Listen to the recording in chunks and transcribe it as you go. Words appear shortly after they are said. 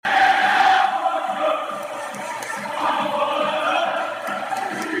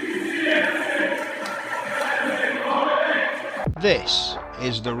This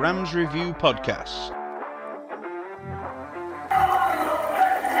is the Rams Review Podcast.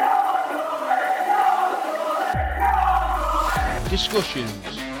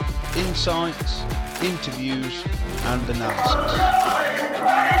 Discussions, insights, interviews, and analysis.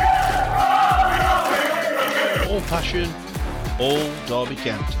 All passion, all Derby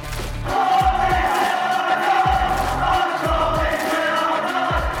County.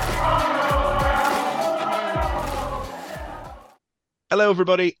 Hello,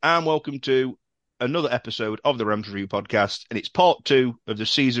 everybody, and welcome to another episode of the Rams Review Podcast, and it's part two of the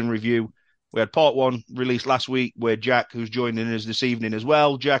season review. We had part one released last week with Jack, who's joining us this evening as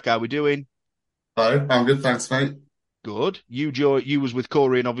well. Jack, how are we doing? Hi, I'm good, thanks, mate. Good. You was with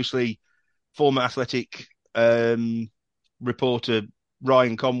Corey and obviously former Athletic reporter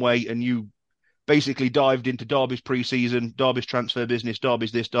Ryan Conway, and you basically dived into Derby's pre-season, Derby's transfer business,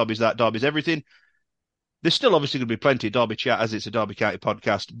 Derby's this, Derby's that, Derby's everything. There's still obviously going to be plenty of Derby chat as it's a Derby County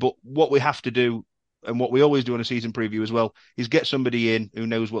podcast, but what we have to do, and what we always do on a season preview as well, is get somebody in who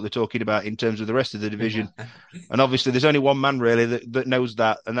knows what they're talking about in terms of the rest of the division. And obviously there's only one man really that knows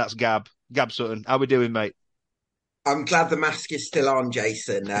that, and that's Gab Sutton. How we doing, mate? I'm glad the mask is still on,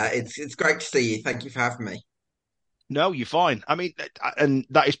 Jason. It's great to see you. Thank you for having me. No, you're fine. I mean, and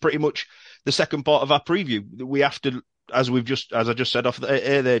that is pretty much the second part of our preview. We have to, as I just said off the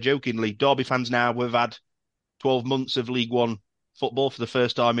air there jokingly, Derby fans now have had 12 months of League One football for the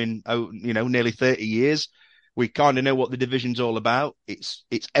first time in, nearly 30 years. We kind of know what the division's all about. It's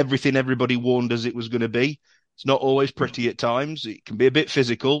everything everybody warned us it was going to be. It's not always pretty at times. It can be a bit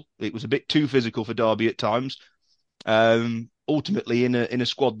physical. It was a bit too physical for Derby at times. Ultimately, in a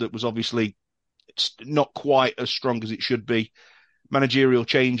squad that was obviously not quite as strong as it should be. Managerial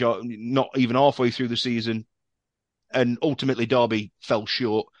change, not even halfway through the season, and ultimately Derby fell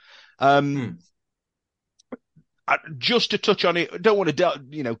short. Just to touch on it, I don't want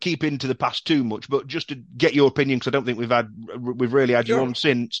to, keep into the past too much, but just to get your opinion, because I don't think we've really had you on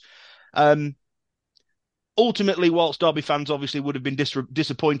since. Ultimately, whilst Derby fans obviously would have been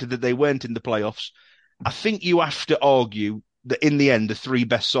disappointed that they weren't in the playoffs, I think you have to argue that in the end, the three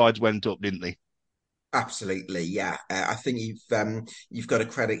best sides went up, didn't they? Absolutely, yeah. I think you've got to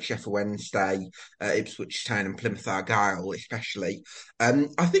credit Sheffield Wednesday, Ipswich Town, and Plymouth Argyle, especially.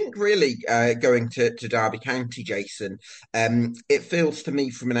 I think really going to Derby County, Jason, it feels to me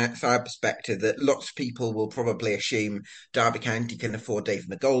from an outside perspective that lots of people will probably assume Derby County can afford David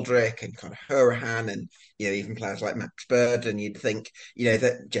McGoldrick and Conor Hourihane, and even players like Max Bird, and you'd think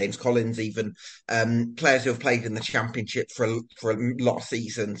that James Collins, even players who have played in the Championship for a lot of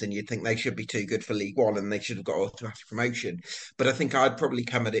seasons, and you'd think they should be too good for League One and they should have got automatic promotion. But I think I'd probably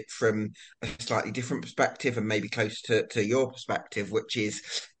come at it from a slightly different perspective, and maybe close to your perspective, which is,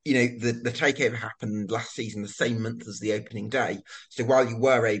 the takeover happened last season, the same month as the opening day. So while you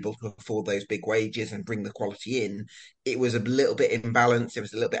were able to afford those big wages and bring the quality in, it was a little bit imbalanced. It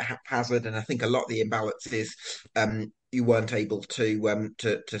was a little bit haphazard, and I think a lot of the imbalances you weren't able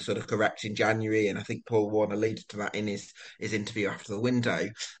to sort of correct in January. And I think Paul Warner alluded to that in his interview after the window.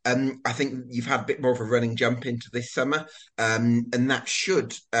 I think you've had a bit more of a running jump into this summer, and that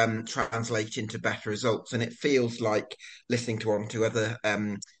should translate into better results. And it feels like, listening to other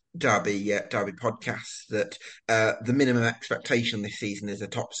Derby podcasts, that the minimum expectation this season is a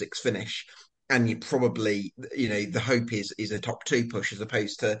top six finish. And you probably, the hope is a top two push, as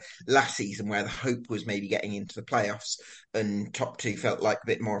opposed to last season where the hope was maybe getting into the playoffs, and top two felt like a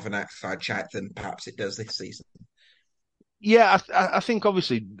bit more of an outside shout than perhaps it does this season. Yeah, I think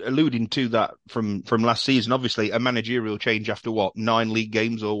obviously alluding to that from last season, obviously a managerial change after 9 league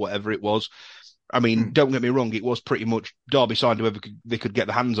games or whatever it was. I mean, don't get me wrong, it was pretty much Derby signed whoever they could get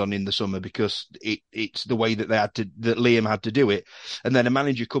their hands on in the summer, because it's the way that that Liam had to do it. And then a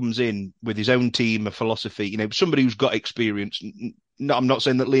manager comes in with his own team, a philosophy, somebody who's got experience. No, I'm not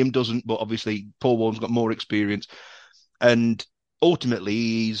saying that Liam doesn't, but obviously Paul Warren's got more experience. And ultimately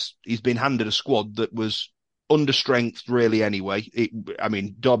he's been handed a squad that was under strength really anyway.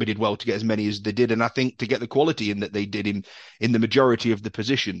 Derby did well to get as many as they did, and I think to get the quality in that they did in the majority of the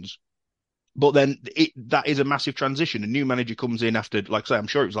positions. But then that is a massive transition. A new manager comes in after, like I say, I'm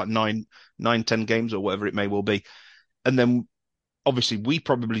sure it was like 10 games or whatever it may well be. And then obviously we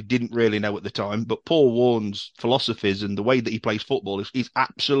probably didn't really know at the time, but Paul Warren's philosophies and the way that he plays football is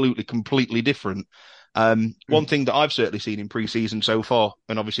absolutely completely different. One thing that I've certainly seen in pre-season so far,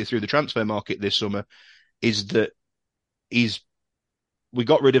 and obviously through the transfer market this summer, is that we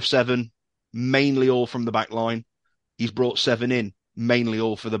got rid of 7, mainly all from the back line. He's brought 7 in, mainly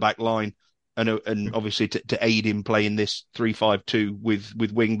all for the back line. and obviously to aid in playing this 3-5-2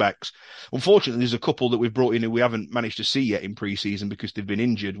 with wing backs. Unfortunately, there's a couple that we've brought in who we haven't managed to see yet in pre-season because they've been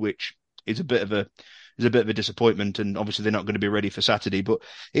injured, which is a bit of a disappointment. And obviously, they're not going to be ready for Saturday. But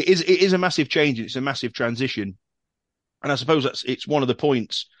it is a massive change. It's a massive transition, and I suppose it's one of the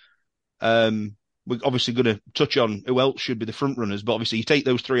points. We're obviously going to touch on who else should be the front runners, but obviously you take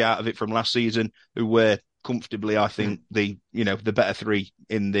those three out of it from last season, who were comfortably, I think, the better three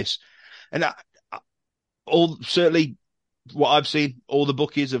in this. And certainly what I've seen, all the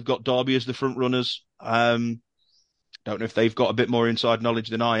bookies have got Derby as the front runners. Don't know if they've got a bit more inside knowledge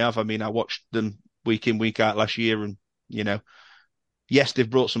than I have. I mean, I watched them week in, week out last year, and yes, they've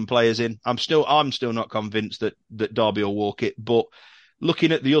brought some players in. I'm still not convinced that Derby will walk it, but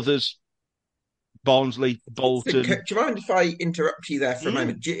looking at the others, Barnsley, Bolton. Do you mind if I interrupt you there for a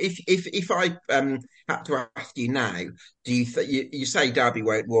moment? If I had to ask you now, do you say Derby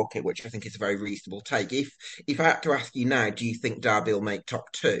won't walk it, which I think is a very reasonable take. If I had to ask you now, do you think Derby will make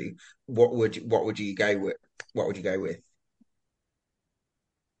top two? What would you go with? What would you go with?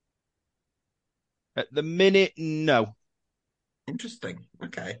 At the minute, no. Interesting.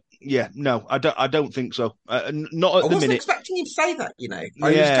 Okay. Yeah, no, I don't think so. Not at the minute. I wasn't expecting you to say that.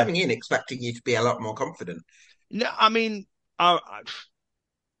 I was coming in expecting you to be a lot more confident. No, I mean,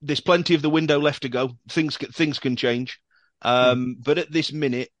 there's plenty of the window left to go. Things can change, but at this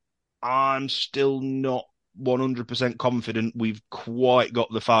minute, I'm still not 100% confident we've quite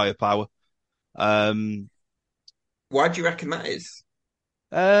got the firepower. Why do you reckon that is?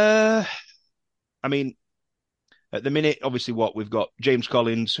 I mean, at the minute, obviously, we've got James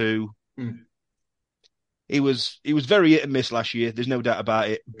Collins, who he was very hit and miss last year. There's no doubt about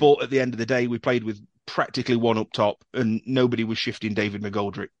it. But at the end of the day, we played with practically one up top, and nobody was shifting David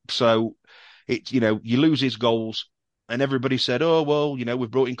McGoldrick. So it's you lose his goals, and everybody said, "Oh well,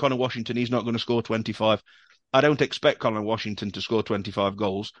 we've brought in Connor Washington. He's not going to score 25." I don't expect Connor Washington to score 25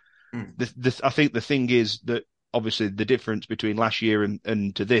 goals. I think the thing is that obviously the difference between last year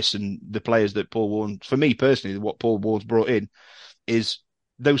and to this and the players that Paul Warne, for me personally, what Paul Warne's brought in is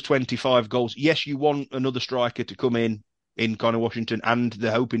those 25 goals. Yes, you want another striker to come in Connor Washington, and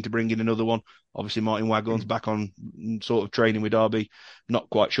they're hoping to bring in another one. Obviously, Martin Waghorn's back on sort of training with Derby. Not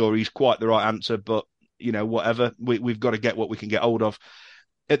quite sure he's quite the right answer, but whatever. We've got to get what we can get hold of.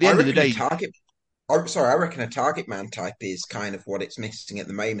 At the end of the day, I reckon a target man type is kind of what it's missing at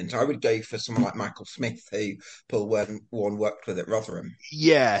the moment. I would go for someone like Michael Smith, who Paul Warne worked with at Rotherham.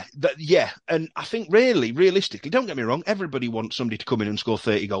 Yeah, and I think realistically, don't get me wrong, everybody wants somebody to come in and score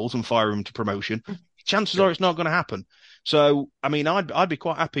 30 goals and fire him to promotion. Chances are it's not going to happen. So, I mean, I'd be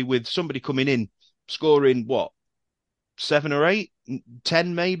quite happy with somebody coming in, scoring 7 or 8,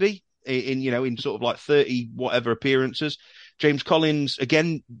 10 maybe, in sort of like 30 whatever appearances. James Collins,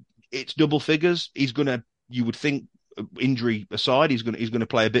 again, it's double figures. He's gonna, you would think, injury aside, he's gonna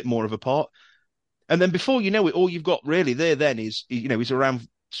play a bit more of a part. And then before you know it, all you've got really there then is he's around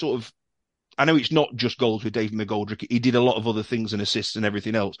sort of. I know it's not just goals with David McGoldrick. He did a lot of other things and assists and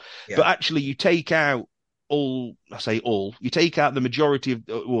everything else. Yeah. But actually, you take out you take out the majority of,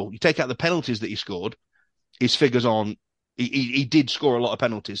 you take out the penalties that he scored. His figures on, he did score a lot of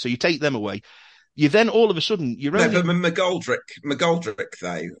penalties. So you take them away. You then all of a sudden you're only... No, but McGoldrick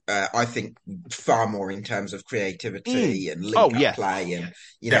though, I think far more in terms of creativity and link-up play, and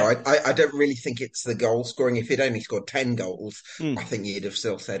I don't really think it's the goal scoring. If he'd only scored 10 goals, I think you'd have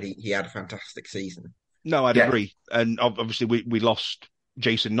still said he had a fantastic season. No, I'd agree, and obviously we lost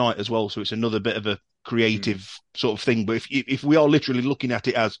Jason Knight as well, so it's another bit of a creative sort of thing. But if we are literally looking at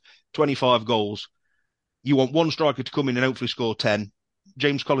it as 25 goals, you want one striker to come in and hopefully score 10.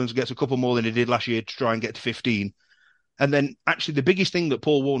 James Collins gets a couple more than he did last year to try and get to 15. And then actually the biggest thing that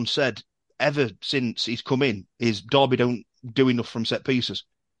Paul Warne said ever since he's come in is Derby don't do enough from set pieces.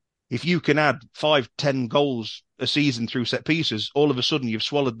 If you can add 5-10 goals a season through set pieces, all of a sudden you've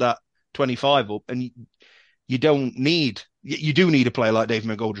swallowed that 25 up, and you do need a player like Dave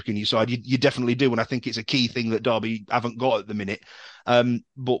McGoldrick in your side. You definitely do. And I think it's a key thing that Derby haven't got at the minute.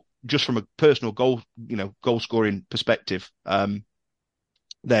 But just from a personal goal scoring perspective,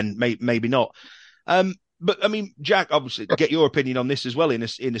 then maybe not. But I mean, Jack, obviously, get your opinion on this as well in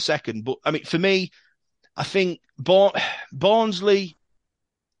a second. But I mean, for me, I think Barnsley,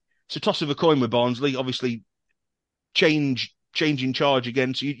 it's a toss of a coin with Barnsley. Obviously, changing charge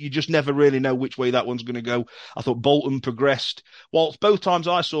again, so you just never really know which way that one's going to go. I thought Bolton progressed. Whilst both times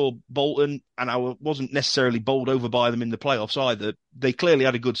I saw Bolton, and I wasn't necessarily bowled over by them in the playoffs either, they clearly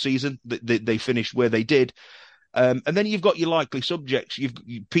had a good season. They finished where they did. And then you've got your likely subjects.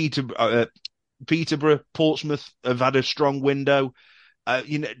 Peterborough, Portsmouth have had a strong window.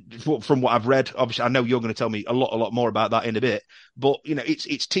 From what I've read, obviously, I know you're going to tell me a lot more about that in a bit. But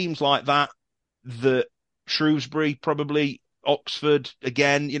it's teams like that Shrewsbury, probably Oxford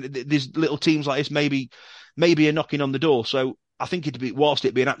again. There's little teams like this maybe are knocking on the door. So I think whilst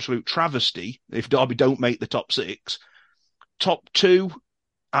it'd be an absolute travesty if Derby don't make the top six, top two,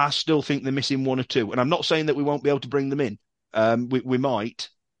 I still think they're missing one or two. And I'm not saying that we won't be able to bring them in. We might,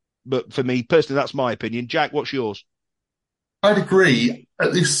 but for me personally, that's my opinion. Jack, what's yours? I'd agree.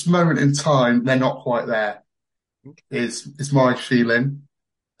 At this moment in time, they're not quite there. Is my feeling.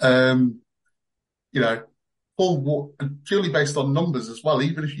 Um, you know, purely based on numbers as well.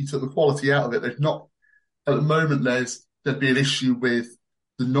 Even if you took the quality out of it, they've not. At the moment, there'd be an issue with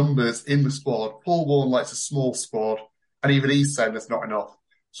the numbers in the squad. Paul Warne likes a small squad, and even he's saying there's not enough.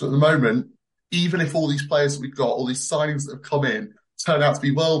 So at the moment, even if all these players that we've got, all these signings that have come in, turn out to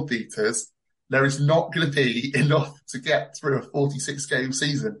be world beaters, there is not going to be enough to get through a 46-game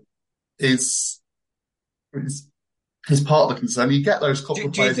season. Is part of the concern. You get those couple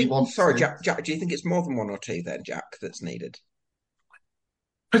of players you want. Sorry, Jack, do you think it's more than one or two then, Jack, that's needed?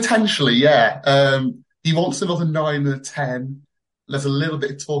 Potentially, yeah. He wants another 9 and a 10. There's a little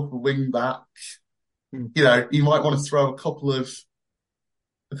bit of talk of a wing back. You might want to throw a couple of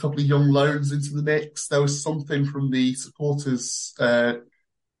young loans into the mix. There was something from the supporters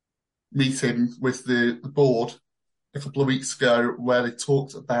meeting with the board a couple of weeks ago where they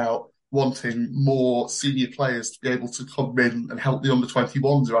talked about wanting more senior players to be able to come in and help the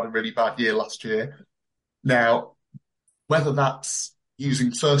under-21s who had a really bad year last year. Now, whether that's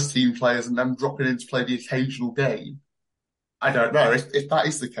using first-team players and then dropping in to play the occasional game, I don't know. If that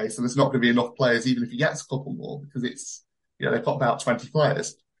is the case, then there's not going to be enough players, even if he gets a couple more, because they've got about 20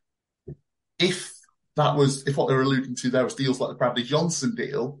 players. If what they were alluding to there was deals like the Bradley Johnson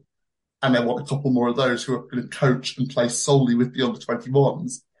deal, and they want a couple more of those who are going to coach and play solely with the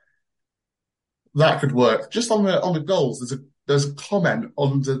under-21s, that could work. Just on the goals, there's a comment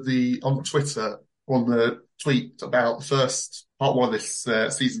on Twitter on the tweet about the first part one of this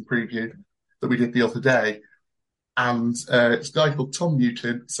season preview that we did the other day, and it's a guy called Tom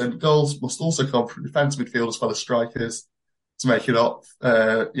Newton saying goals must also come from defence midfield as well as strikers to make it up.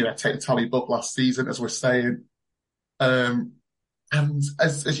 Take the tally above last season, as we're saying. And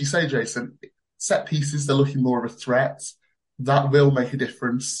as you say, Jason, set pieces, they're looking more of a threat. That will make a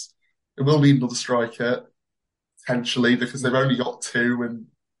difference. It will need another striker, potentially, because they've only got two. And,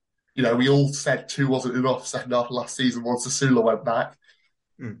 we all said two wasn't enough second half of last season once Asula went back.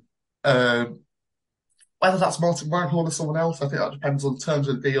 Whether that's Martin Waghorn or someone else, I think that depends on terms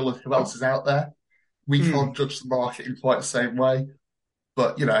of the deal and who else is out there. We can't judge the market in quite the same way.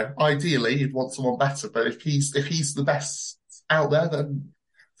 But, ideally, you'd want someone better. But if he's the best out there, then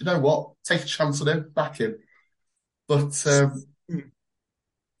you know what? Take a chance on him, back him. But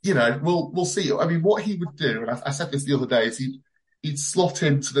we'll see. I mean, what he would do, and I said this the other day, is he'd slot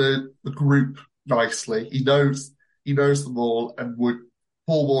into the group nicely. He knows them all, and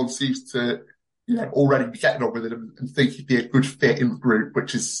Paul Warne seems to already be getting on with him and think he'd be a good fit in the group,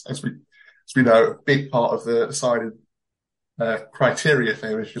 which is as we know a big part of the signing criteria for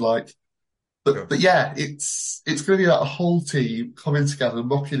him, if you like. But yeah, it's going to be that whole team coming together,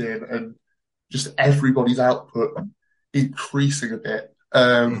 mucking in, and just everybody's output increasing a bit.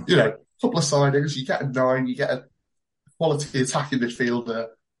 A couple of signings, you get a 9, you get a quality attacking midfielder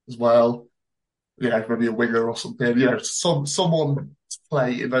as well. Maybe a winger or something. Someone to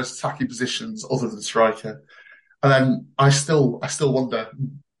play in those attacking positions other than striker. And then I still wonder,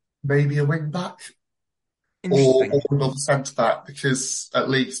 maybe a wing back or another centre back, because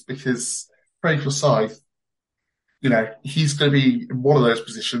Craig Forsyth, he's going to be in one of those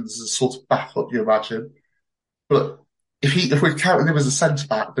positions as a sort of backup, you imagine. But if we're counting him as a centre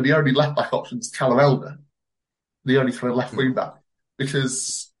back, then the only left back option is Callum Elder, the only kind of left wing back,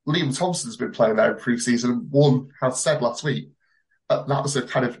 because Liam Thompson's been playing there in pre-season, and one has said last week that was a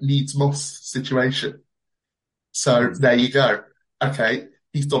kind of needs must situation. So there you go. Okay,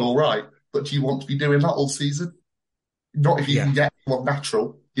 he's done all right, but do you want to be doing that all season? Not if you can get one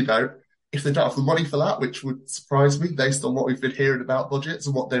natural, If they don't have the money for that, which would surprise me based on what we've been hearing about budgets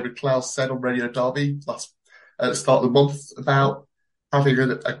and what David Klaus said on Radio Derby at the start of the month about having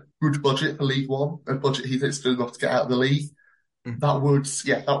a good budget for League One, a budget he thinks is good enough to get out of the league. That would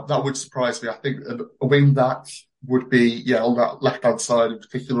surprise me. I think a wing back would be on that left-hand side in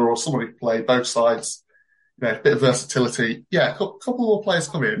particular, or someone who can play both sides. A bit of versatility. Yeah, a couple more players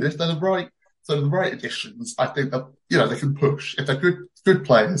come in. If they're the right additions, I think that they can push. If they're good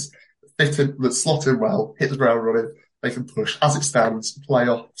players, fit in, that slot in well, hit the ground running, they can push. As it stands,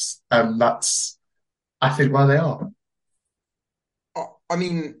 playoffs, and that's, I think, where they are. I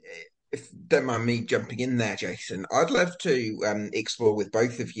mean, if don't mind me jumping in there, Jason, I'd love to explore with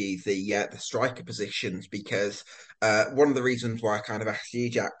both of you the striker positions because one of the reasons why I kind of asked you,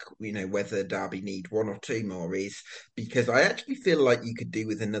 Jack, whether Derby need one or two more is because I actually feel like you could do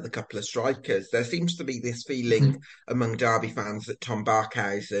with another couple of strikers. There seems to be this feeling among Derby fans that Tom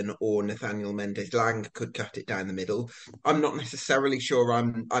Barkhausen or Nathaniel Mendes-Lang could cut it down the middle. I'm not necessarily sure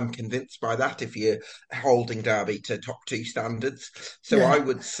I'm convinced by that if you're holding Derby to top two standards. So Yeah. I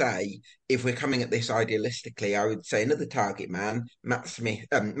would say if we're coming at this idealistically, I would say another target man,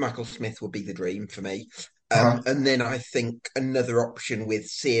 Michael Smith would be the dream for me. Uh-huh. And then I think another option with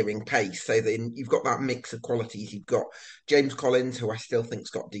searing pace. So then you've got that mix of qualities. You've got James Collins, who I still think's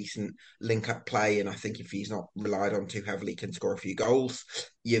got decent link-up play, and I think if he's not relied on too heavily, can score a few goals.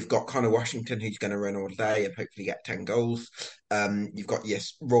 You've got Connor Washington, who's going to run all day and hopefully get 10 goals. You've got your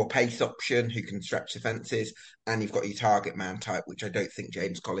raw pace option, who can stretch defences, and you've got your target man type, which I don't think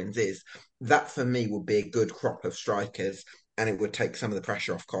James Collins is. That for me would be a good crop of strikers, and it would take some of the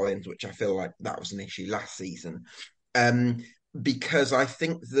pressure off Collins, which I feel like that was an issue last season. Um, because I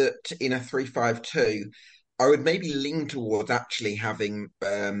think that in a 3-5-2, I would maybe lean towards actually having, I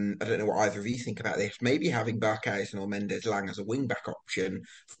don't know what either of you think about this, maybe having Barkhuizen or Mendes-Lang as a wing-back option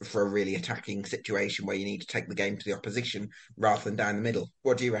for a really attacking situation where you need to take the game to the opposition rather than down the middle.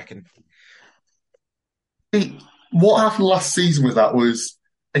 What do you reckon? What happened last season with that was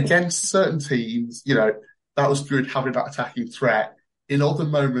against certain teams, that was good having that attacking threat. In other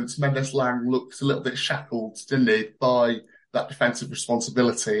moments, Mendes Lang looked a little bit shackled, didn't he, by that defensive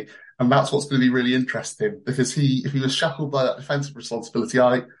responsibility. And that's what's going to be really interesting because if he was shackled by that defensive responsibility,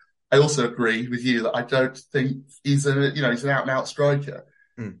 I also agree with you that I don't think he's he's an out and out striker.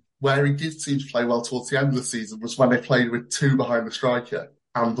 Mm. Where he did seem to play well towards the end of the season was when they played with two behind the striker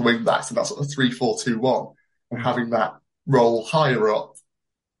and the wing backs, and that's sort of 3-4-2-1. And having that role higher up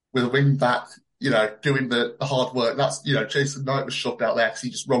with a wing back, doing the hard work. That's, Jason Knight was shoved out there because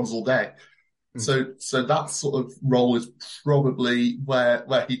he just runs all day. Mm. So that sort of role is probably where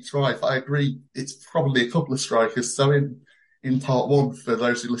he thrives. I agree. It's probably a couple of strikers. So in part one, for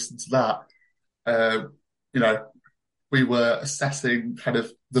those who listen to that, you know, we were assessing kind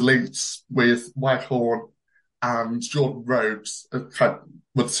of the links with Waghorn and Jordan Rhodes, kind of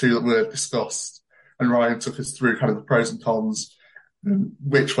were the two that were discussed. And Ryan took us through kind of the pros and cons,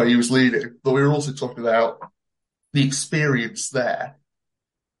 which way he was leading. But we were also talking about the experience there.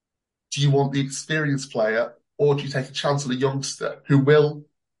 Do you want the experienced player, or do you take a chance on a youngster who will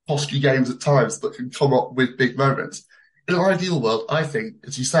cost you games at times but can come up with big moments? In an ideal world, I think,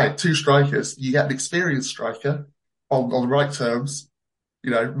 as you say, two strikers, you get an experienced striker on the right terms,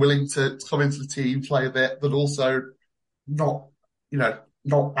 willing to come into the team, play a bit, but also not,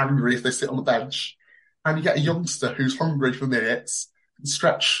 not angry if they sit on the bench. And you get a youngster who's hungry for minutes, can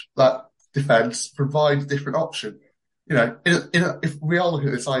stretch that defence, provide a different option. If we are looking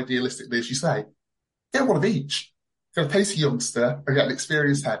at this idealistically, as you say, get one of each. Get a pacey youngster and get an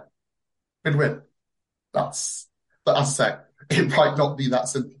experienced head. Win-win. But as I say, it might not be that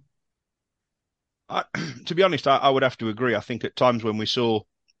simple. To be honest, I would have to agree. I think at times when we saw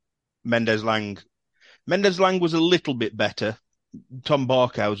Mendes-Lang was a little bit better. Tom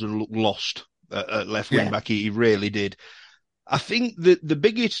Barkhausen looked lost at left wing back. He really did. I think that the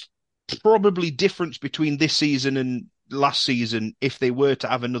biggest probably difference between this season and last season, if they were to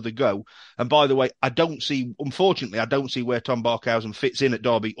have another go, and by the way, unfortunately, I don't see where Tom Barkhausen fits in at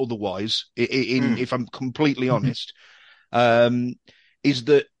Derby otherwise, if I'm completely honest, is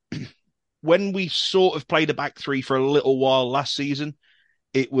that when we sort of played a back three for a little while last season,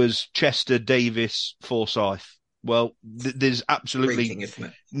 it was Chester, Davis, Forsyth. Well, there's absolutely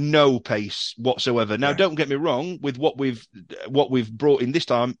no pace whatsoever. Now, don't get me wrong, with what we've brought in this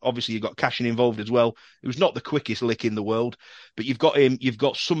time, obviously you've got Cashin involved as well. It was not the quickest lick in the world, but you've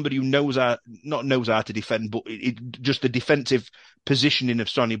got somebody who knows how to defend, but just the defensive positioning of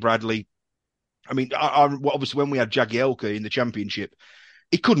Sonny Bradley. I mean, obviously when we had Jagielka in the Championship,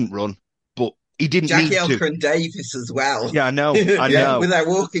 he couldn't run, but he didn't need to. Jagielka and Davis as well. Yeah, I know. With their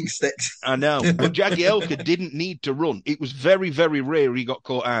walking sticks. I know. But Jagielka didn't need to run. It was very, very rare he got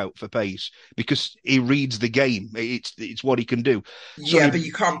caught out for pace because he reads the game. It's what he can do. But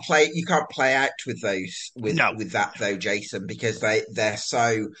you can't play out with those with that though, Jason, because they're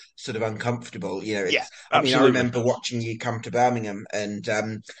so sort of uncomfortable. I remember watching you come to Birmingham, and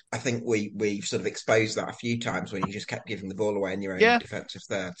I think we've sort of exposed that a few times when you just kept giving the ball away in your own defensive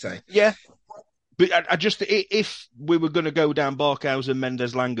third. So But I just, if we were going to go down Barkhausen,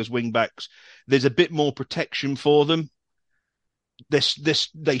 Mendes-Lang as wing backs, there's a bit more protection for them.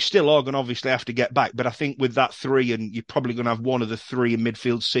 they still are going to obviously have to get back, but I think with that three, and you're probably going to have one of the three in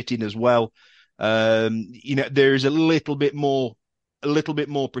midfield sitting as well. There is a little bit more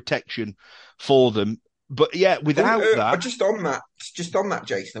protection for them. But yeah, without that, just on that,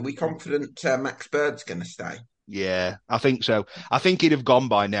 Jason, are we confident Max Bird's going to stay? Yeah, I think so. I think he'd have gone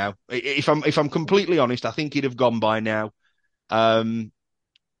by now. If I'm completely honest, I think he'd have gone by now. And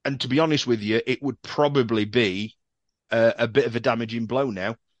to be honest with you, it would probably be a bit of a damaging blow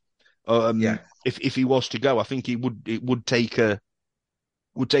now. If he was to go, I think it would take a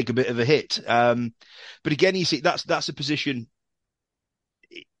bit of a hit. But again, you see, that's a position,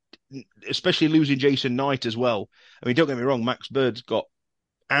 especially losing Jason Knight as well. I mean, don't get me wrong, Max Bird's got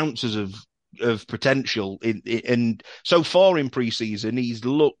ounces of potential and so far in pre-season he's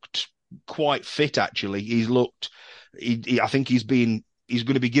looked quite fit. Actually, I think he's going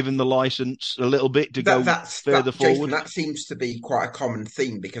to be given the license a little bit to go further forward. Jason, that seems to be quite a common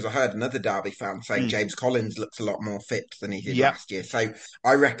theme, because I heard another Derby fan saying James Collins looks a lot more fit than he did last year. So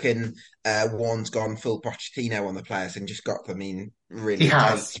I reckon Warne's gone full Pochettino on the players and just got them in really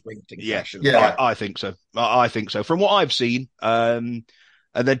tight sprinting sessions. Yeah, I think so. I think so. From what I've seen,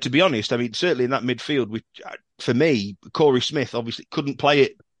 and then, to be honest, I mean, certainly in that midfield, which for me, Corey Smith obviously couldn't play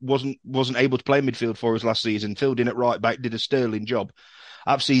it, wasn't able to play midfield for us last season. Filled in at right back, did a sterling job.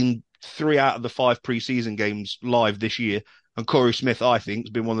 I've seen 3 out of the 5 pre-season games live this year, and Corey Smith, I think,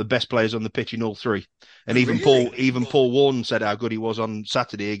 has been one of the best players on the pitch in all 3. And even Paul Warne said how good he was on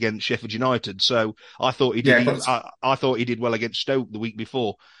Saturday against Sheffield United. So I thought he did. I thought he did well against Stoke the week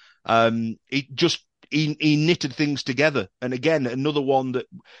before. He knitted things together. And again, another one that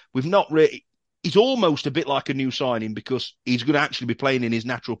we've not really... He's almost a bit like a new signing, because he's going to actually be playing in his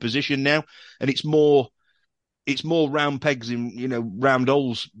natural position now. And it's more round pegs in, round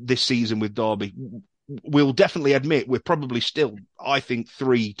holes this season with Derby. We'll definitely admit we're probably still, I think,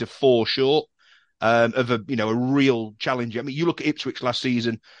 3 to 4 short of a real challenge. I mean, you look at Ipswich last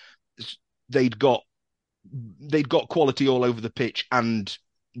season, they'd got quality all over the pitch, and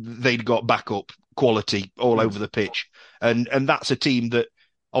they'd got backup quality all over the pitch. And that's a team that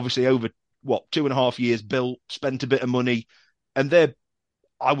obviously over 2.5 years built, spent a bit of money, and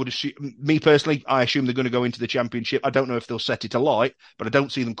I would assume, me personally, I assume they're going to go into the Championship. I don't know if they'll set it alight, but I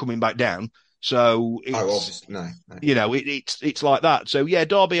don't see them coming back down. So obviously, no. It's like that. So yeah,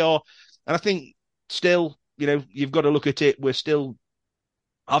 Derby are, and I think still, you've got to look at it.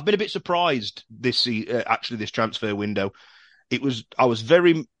 I've been a bit surprised this transfer window.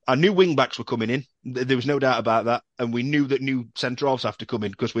 I knew wing backs were coming in. There was no doubt about that. And we knew that new centre-halves have to come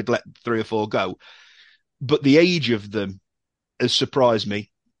in, because we'd let 3 or 4 go. But the age of them has surprised me.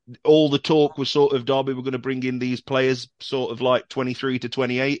 All the talk was sort of Derby were going to bring in these players sort of like 23 to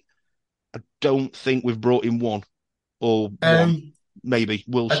 28. I don't think we've brought in one, maybe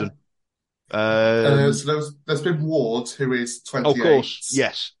Wilson. So there's been Ward, who is 28. Of course,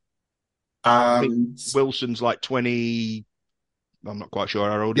 yes. I think Wilson's like 20... I'm not quite sure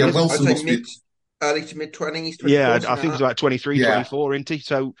how old he is. Wilson must be early to mid-20s. Yeah, I think he's like 23, 24, isn't he?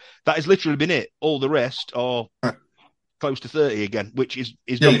 So that has literally been it. All the rest are close to 30 again, which is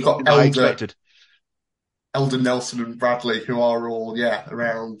you've got I expected. Elder, Nelson and Bradley, who are all,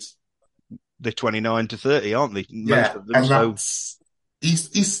 around... They're 29 to 30, aren't they? Most of them. And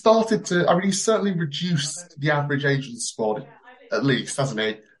he's started to... I mean, he's certainly reduced the average age of the squad, at least, hasn't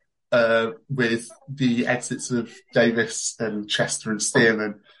he? With the exits of Davis and Chester and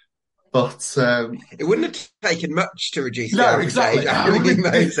Stearman. But it wouldn't have taken much to reduce the average age. It would be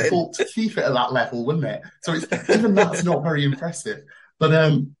difficult to keep it at that level, wouldn't it? So even that's not very impressive. But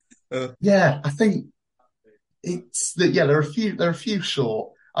I think it's that. Yeah, there are a few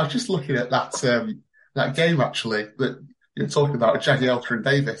short. I was just looking at that game actually that you're talking about with Jagielka and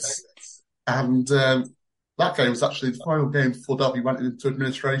Davis, and that game was actually the final game before Derby went into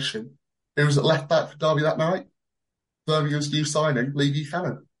administration. Who was at left back for Derby that night? Birmingham's new signing, Lee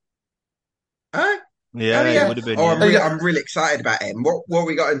Buchanan. Yeah, it would have been. I'm really excited about him. What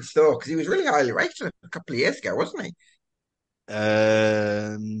we got in store? Because he was really highly rated a couple of years ago, wasn't he?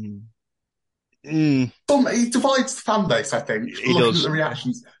 He divides the fan base, I think. He looking does. At the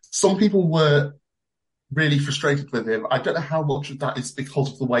reactions. Some people were really frustrated with him. I don't know how much of that is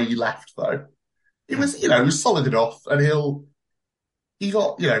because of the way he left, though. It was, he was solid enough, and he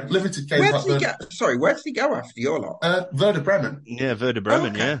got, limited games. Where did he go after your lot? Werder Bremen. Yeah, Werder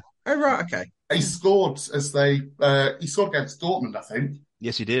Bremen. Okay. Yeah. Oh right, okay. He scored he scored against Dortmund, I think.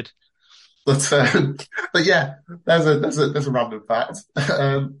 Yes, he did. But yeah, there's a random fact.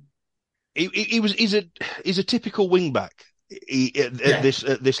 He's a typical wing back. At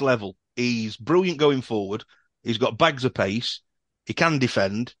this level, he's brilliant going forward. He's got bags of pace. he can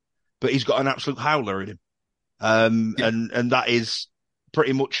defend, but he's got an absolute howler in him. Yeah, And that is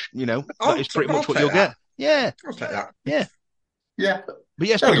pretty much, that is pretty I'll much what take you'll that. get. Yeah, I'll take that. yeah. yeah. But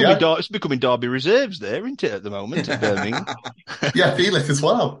yeah, There we go. It's becoming Derby reserves there, isn't it, at the moment at Birmingham? Yeah, Felix as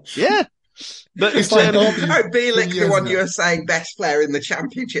well. Yeah. But It's like Derby Oh, 3 Bielik, the years one you ago. were saying best player in the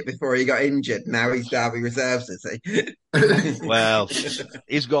championship before he got injured. Now he's Derby reserves, is he? well,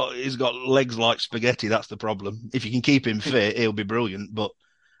 he's got legs like spaghetti. That's the problem. If you can keep him fit, he'll be brilliant. But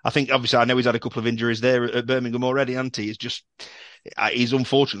I think obviously I know he's had a couple of injuries there at Birmingham already, hasn't he? It's just he's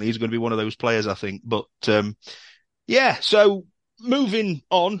unfortunately he's going to be one of those players, I think. But yeah, so moving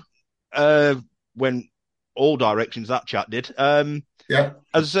on, when all directions that chat did. Yeah.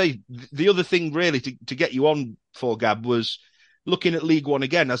 As I say, the other thing really to get you on for, Gab, was looking at League One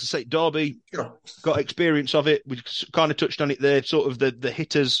again. As I say, Derby Sure. got experience of it. We kind of touched on it there, sort of the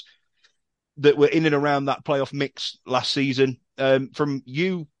hitters that were in and around that playoff mix last season. From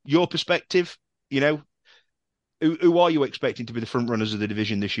your perspective, who are you expecting to be the front runners of the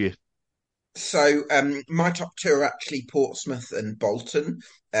division this year? So my top two are actually Portsmouth and Bolton.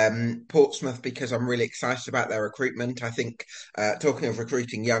 Portsmouth because I'm really excited about their recruitment. I think talking of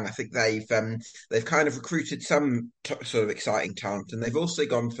recruiting young, I think they've kind of recruited some sort of exciting talent, and they've also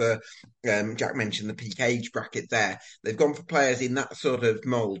gone for Jack mentioned the peak age bracket there. They've gone for players in that sort of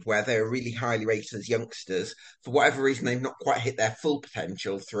mould where they're really highly rated as youngsters. For whatever reason, they've not quite hit their full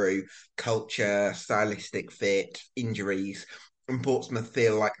potential through culture, stylistic fit, injuries, and Portsmouth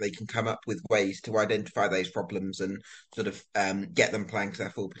feel like they can come up with ways to identify those problems and sort of get them playing to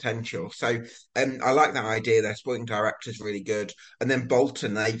their full potential. So I like that idea. Their sporting director is really good. And then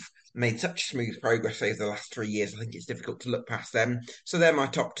Bolton, they've made such smooth progress over the last 3 years. I think it's difficult to look past them. So they're my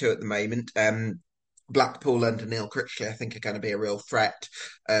top two at the moment. Blackpool under Neil Critchley, I think, are going to be a real threat.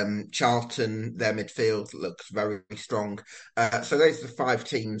 Charlton, their midfield looks very strong. So those are the five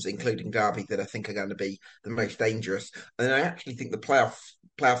teams, including Derby, that I think are going to be the most dangerous. And I actually think the playoff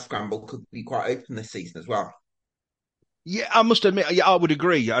scramble could be quite open this season as well. Yeah, I must admit, yeah, I would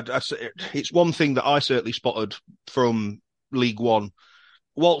agree. It's one thing that I certainly spotted from League One.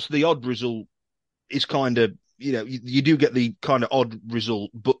 Whilst the odd result is kind of, you do get the kind of odd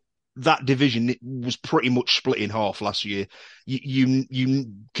result, but that division it was pretty much split in half last year. You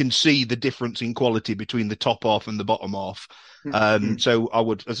can see the difference in quality between the top half and the bottom half. So I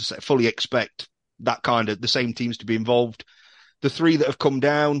would, as I say, fully expect that kind of the same teams to be involved. The three that have come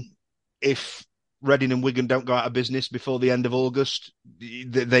down, if Reading and Wigan don't go out of business before the end of August,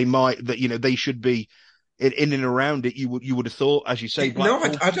 they might they should be in and around it. You would have thought, as you say, No,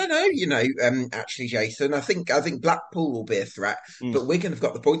 Blackpool. I don't know. Actually, Jason, I think Blackpool will be a threat, but Wigan have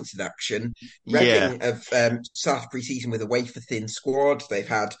got the points deduction. Yeah. Reading have started pre-season with a wafer thin squad. They've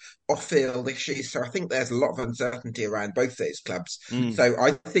had off-field issues, so I think there's a lot of uncertainty around both those clubs. So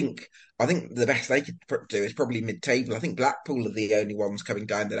I think the best they could do is probably mid-table. I think Blackpool are the only ones coming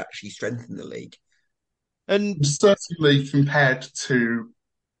down that actually strengthen the league. And Certainly compared to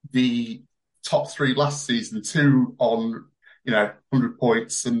the top three last season, two on, 100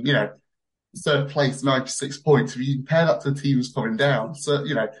 points and, third place, 96 points. If you compare that to the teams coming down, so,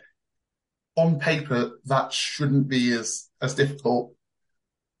 on paper, that shouldn't be as difficult.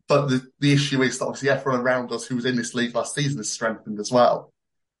 But the issue is that obviously everyone around us who was in this league last season is strengthened as well.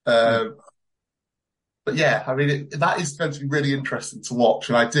 But yeah, I mean, that is going to be really interesting to watch.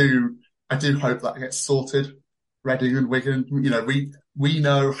 And I do hope that gets sorted. Reading and Wigan, we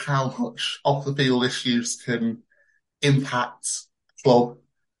know how much off the field issues can impact the club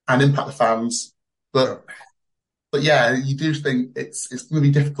and impact the fans. But yeah, you do think it's going to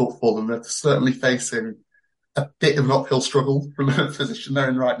be difficult for them. They're certainly facing a bit of an uphill struggle from the position they're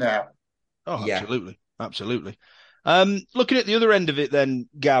in right now. Oh, Yeah. absolutely. Absolutely. Looking at the other end of it then,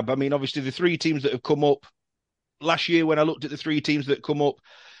 Gab, I mean, obviously the three teams that have come up last year, when I looked at the three teams that come up,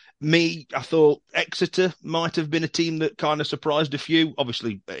 I thought Exeter might have been a team that kind of surprised a few.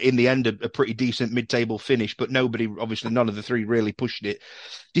 Obviously, in the end, a pretty decent mid-table finish, but none of the three really pushed it.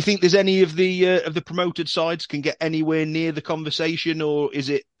 Do you think there's any of the promoted sides can get anywhere near the conversation, or is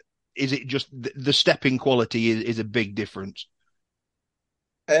it just the stepping quality is a big difference?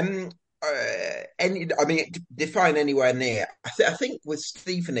 Um, define anywhere near. I think with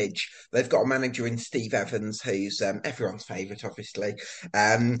Stevenage, they've got a manager in Steve Evans, who's everyone's favourite, obviously.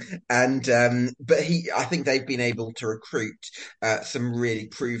 But I think they've been able to recruit some really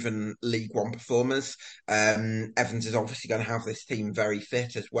proven League One performers. Evans is obviously going to have this team very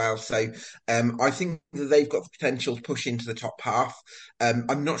fit as well. So I think that they've got the potential to push into the top half.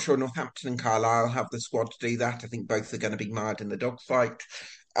 I'm not sure Northampton and Carlisle have the squad to do that. I think both are going to be mired in the dogfight.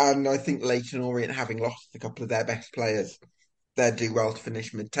 And I think Leyton Orient having lost a couple of their best players. they'd do well to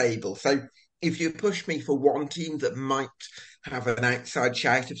finish mid-table. So if you push me for one team that might have an outside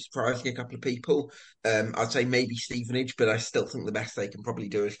shout of surprising a couple of people, I'd say maybe Stevenage, but I still think the best they can probably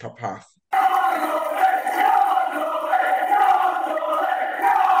do is top half.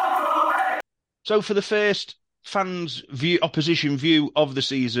 So for the first fans' view, opposition view of the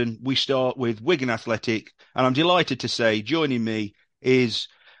season, we start with Wigan Athletic, and I'm delighted to say joining me is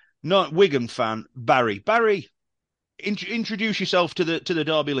not Wigan fan Barry. Barry, introduce yourself to the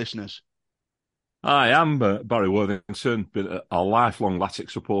Derby listeners. I am Barry Worthington, been a lifelong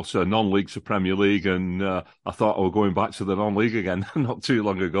Latics supporter, non-league to Premier League, and I thought I was going back to the non-league again not too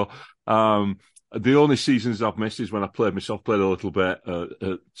long ago. The only seasons I've missed is when I played a little bit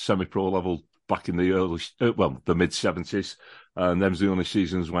at semi-pro level back in the the mid-70s, and them's the only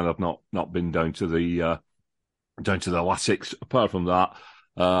seasons when I've not been down to the Latics. Apart from that,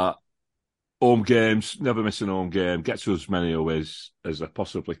 home games, never miss an home game, get to as many away as I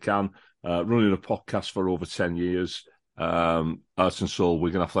possibly can. Running a podcast for over 10 years, Heart and Soul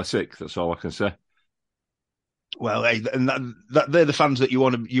Wigan Athletic. That's all I can say. Well, hey, and that they're the fans that you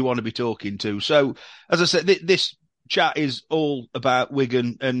want to be talking to. So, as I said, this chat is all about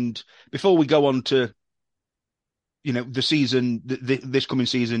Wigan. And before we go on to, the season, this coming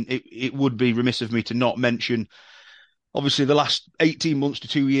season, it would be remiss of me to not mention, obviously, the last 18 months to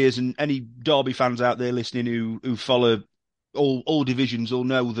 2 years, and any Derby fans out there listening who follow all divisions will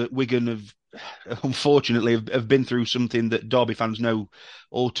know that Wigan have unfortunately have been through something that Derby fans know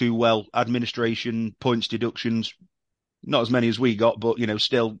all too well: administration, points deductions, not as many as we got, but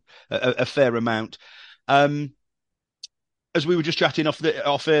still a fair amount. As we were just chatting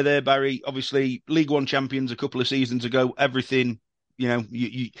off air there, Barry, obviously League One champions a couple of seasons ago, everything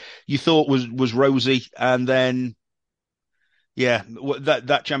you thought was rosy, and then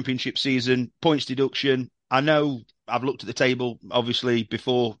that championship season, points deduction. I know I've looked at the table, obviously,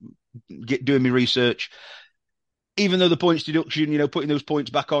 before doing my research. Even though the points deduction, putting those points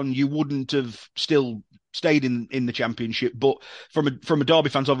back on, you wouldn't have still stayed in the championship. But from a Derby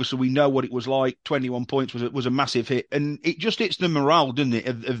fans, obviously, we know what it was like. 21 points was a massive hit, and it just hits the morale, doesn't it,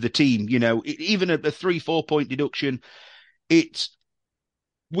 of the team? Even a 3-4 point deduction,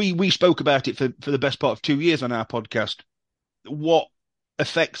 we spoke about it for the best part of 2 years on our podcast. What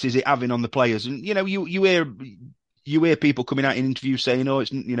effects is it having on the players? And you hear people coming out in interviews saying, "Oh,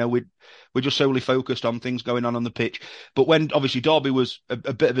 it's we're just solely focused on things going on the pitch." But when obviously Derby was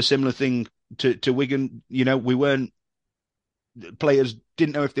a bit of a similar thing to Wigan, we weren't. Players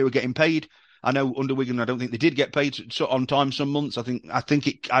didn't know if they were getting paid. I know under Wigan, I don't think they did get paid on time some months. I think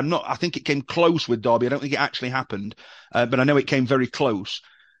it came close with Derby. I don't think it actually happened, but I know it came very close.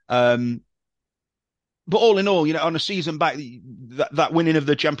 But all in all, on a season back, that winning of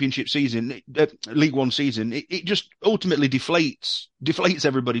the championship season, League One season, it just ultimately deflates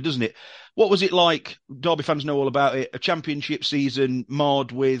everybody, doesn't it? What was it like? Derby fans know all about it. A championship season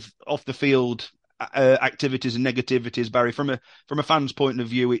marred with off the field activities and negativities. Barry, from a fan's point of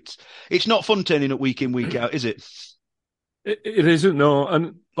view, it's not fun turning up week in, week out, is it? It isn't, no.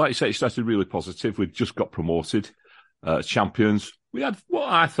 And like you say, it started really positive. We just got promoted champions. We had what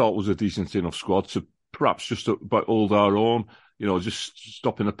I thought was a decent enough squad to perhaps just about hold our own, just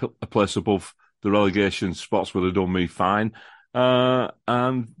stopping a place above the relegation spots would have done me fine.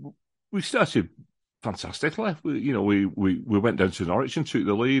 And we started fantastically. We went down to Norwich and took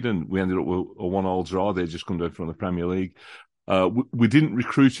the lead, and we ended up with a 1-1 draw. They'd just come down from the Premier League. We didn't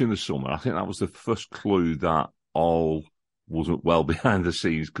recruit in the summer. I think that was the first clue that all wasn't well behind the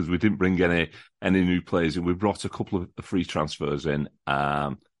scenes, because we didn't bring any new players in. We brought a couple of free transfers in,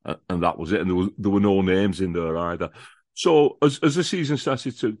 and that was it. And there were no names in there either. So as the season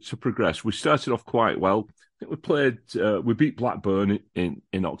started to progress, we started off quite well. I think we beat Blackburn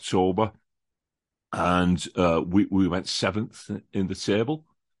in October, and we went 7th in the table,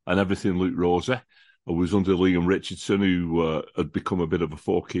 and everything looked rosy. It was under Liam Richardson, who had become a bit of a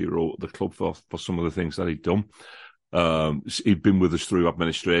folk hero at the club for some of the things that he'd done. He'd been with us through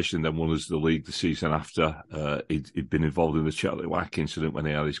administration, then won us the league the season after. He'd been involved in the Charlie Wack incident when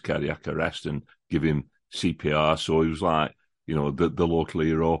he had his cardiac arrest and give him CPR. So he was like, the local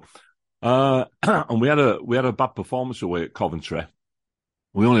hero. And we had a bad performance away at Coventry.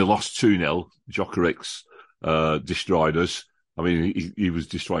 We only lost 2-0. Jokericks destroyed us. I mean, he was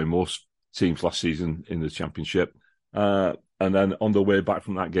destroying most teams last season in the Championship. And then on the way back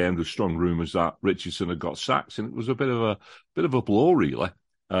from that game, there's strong rumours that Richardson had got sacked, and it was a bit of a blow, really.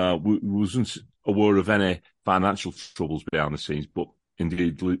 We wasn't aware of any financial troubles behind the scenes, but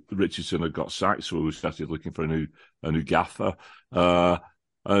indeed Richardson had got sacked, so we started looking for a new gaffer.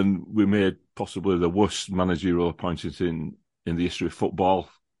 And we made possibly the worst managerial appointment in the history of football,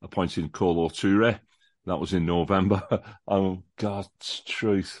 appointing Kolo Toure. That was in November. Oh, God's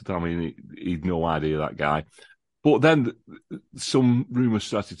truth. I mean, he'd no idea, that guy. But then some rumours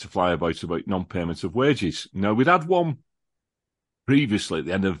started to fly about non-payment of wages. Now, we'd had one previously at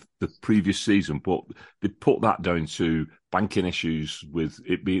the end of the previous season, but they put that down to banking issues with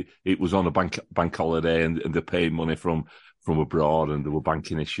it. It was on a bank holiday, and they're paying money from abroad, and there were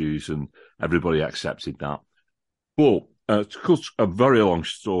banking issues, and everybody accepted that. But to cut a very long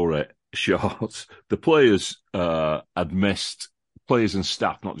story short, the players had missed, players and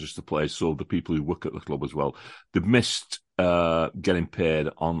staff, not just the players, so the people who work at the club as well, they've missed getting paid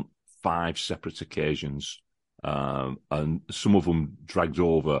on 5 separate occasions. And some of them dragged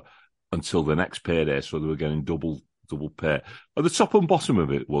over until the next payday, so they were getting double pay. At the top and bottom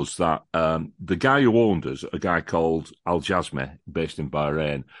of it was that the guy who owned us, a guy called Al Jazmi, based in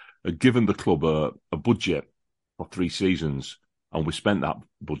Bahrain, had given the club a budget for 3 seasons, and we spent that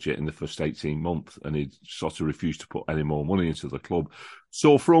budget in the first 18 months, and he sort of refused to put any more money into the club.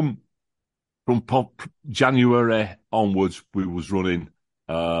 So from January onwards, we was running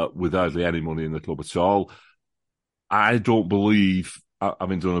with hardly any money in the club at all. I don't believe,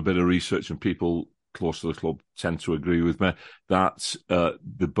 having done a bit of research, and people close to the club tend to agree with me, that the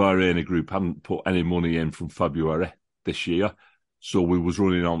Bahraini group hadn't put any money in from February this year. So we was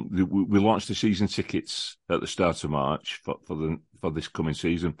running on. We launched the season tickets at the start of March for this coming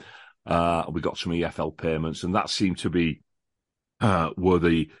season. We got some EFL payments, and that seemed to be where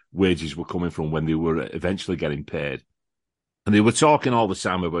the wages were coming from when they were eventually getting paid. And they were talking all the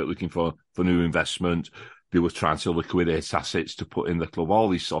time about looking for new investment. They were trying to liquidate assets to put in the club. All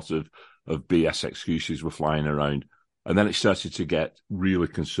these sort of BS excuses were flying around. And then it started to get really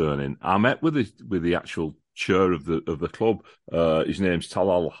concerning. I met with the actual chair of the club. His name's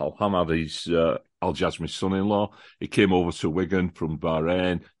Talal Al-Hamad. He's Al Jazmi's son-in-law. He came over to Wigan from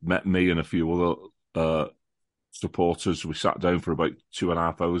Bahrain, met me and a few other supporters. We sat down for about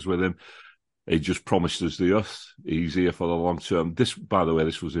 2.5 hours with him. He just promised us the earth. He's here for the long term. This, by the way,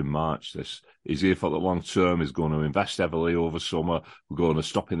 this was in March. He's here for the long term. He's going to invest heavily over summer. We're going to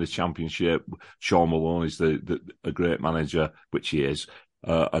stop in the Championship. Sean Malone is a great manager, which he is,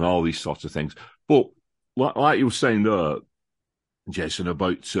 and all these sorts of things. But like you were saying there, Jason,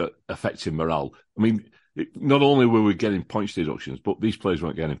 about affecting morale. I mean, not only were we getting points deductions, but these players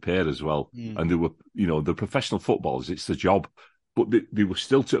weren't getting paid as well. And they were, they're professional footballers. It's the job. But they were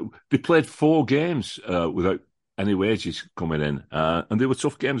still they played 4 games without any wages coming in, and they were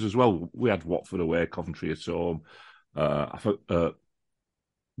tough games as well. We had Watford away, Coventry at home,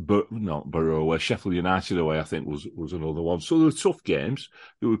 Borough away, Sheffield United away, I think was another one. So they were tough games.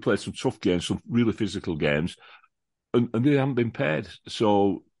 We played some tough games, some really physical games, and they haven't been paid.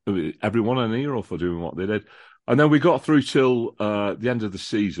 So everyone an hero for doing what they did. And then we got through till the end of the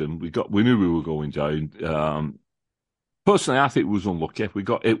season. We knew we were going down. Personally, I think it was unlucky. We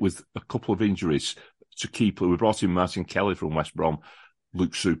got it with a couple of injuries to keep. We brought in Martin Kelly from West Brom,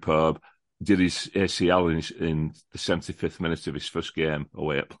 looked superb, did his ACL in the 75th minute of his first game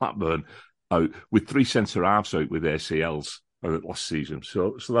away at Blackburn, out with 3 centre-halves out with ACLs last season.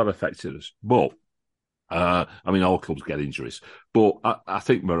 So that affected us. But, all clubs get injuries. But I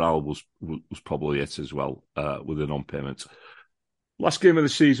think morale was probably it as well with the non-payment. Last game of the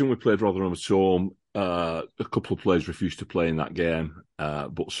season, we played Rotherham at home. A couple of players refused to play in that game,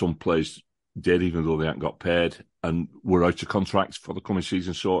 but some players did, even though they hadn't got paid, and were out of contract for the coming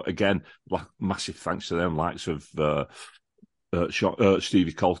season. So again, massive thanks to them. Likes of Stevie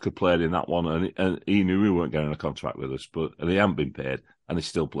Colker played in that one, and he knew he weren't getting a contract with us, and he hadn't been paid, and he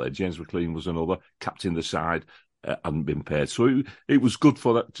still played. James McLean was another, captain the side, hadn't been paid. So it was good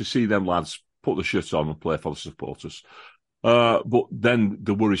to see them lads put the shirt on and play for the supporters. But then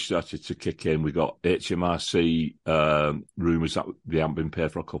the worry started to kick in. We got HMRC rumours that they hadn't been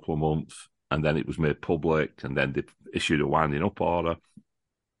paid for a couple of months, and then it was made public, and then they issued a winding up order.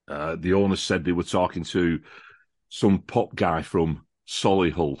 The owners said they were talking to some pop guy from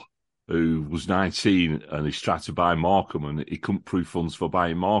Solihull who was 19, and he's tried to buy Morecambe, and he couldn't prove funds for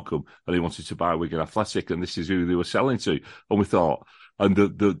buying Morecambe, and he wanted to buy Wigan Athletic, and this is who they were selling to. And we thought, and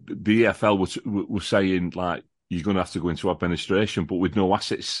the EFL was saying, like, you're going to have to go into administration, but with no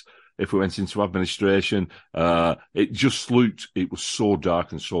assets. If we went into administration, it just looked, it was so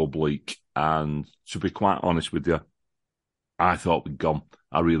dark and so bleak. And to be quite honest with you, I thought we'd gone.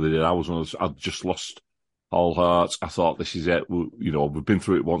 I really did. I'd just lost all heart. I thought, this is it. We've been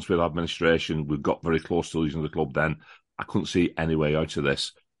through it once with administration. We've got very close to losing the club then. I couldn't see any way out of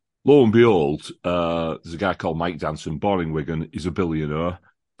this. Lo and behold, there's a guy called Mike Danson, born in Wigan. He's a billionaire.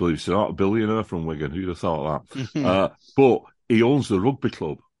 believe it or not, a billionaire from Wigan. Who'd have thought that? Mhm. But he owns the rugby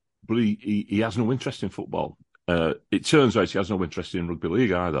club, but he has no interest in football. It turns out he has no interest in rugby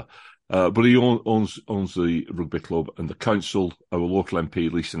league either. But he owns the rugby club, and the council, our local MP,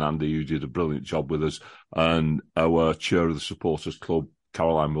 Lisa and Andy, who did a brilliant job with us, and our chair of the supporters club,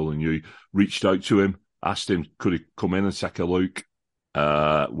 Caroline Mullineux, reached out to him, asked him, could he come in and take a look?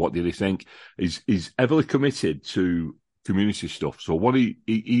 What did he think? He's heavily committed to community stuff. So what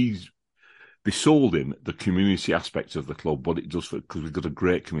they sold him the community aspect of the club, what it does because we've got a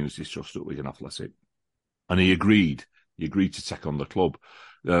great community trust at Wigan Athletic. And he agreed to take on the club.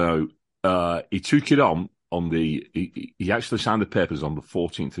 He took it on he actually signed the papers on the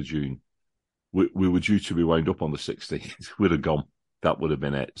 14th of June. We were due to be wound up on the 16th. We'd have gone. That would have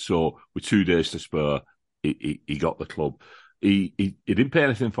been it. So with 2 days to spare, he got the club. He didn't pay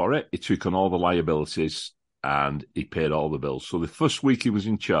anything for it. He took on all the liabilities and he paid all the bills. So the first week he was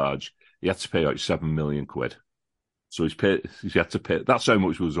in charge, he had to pay out 7 million quid. So he had to pay. That's how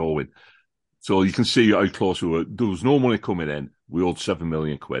much was owing. So you can see how close we were. There was no money coming in. We owed 7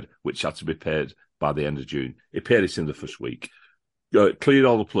 million quid, which had to be paid by the end of June. He paid it in the first week. Cleared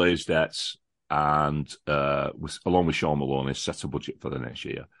all the players' debts and, along with Sean Maloney, set a budget for the next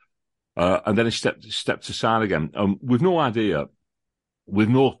year. And then he stepped aside again. With no idea, with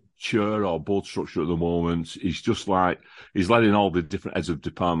no chair or board structure at the moment. He's just he's letting all the different heads of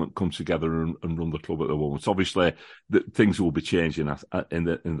department come together and run the club at the moment. So obviously, things will be changing in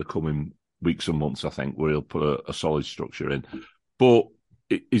the coming weeks and months, I think, where he'll put a solid structure in. But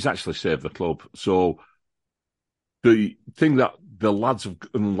he's actually saved the club. So the thing that the lads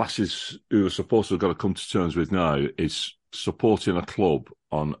and lasses who are supposed to have got to come to terms with now is supporting a club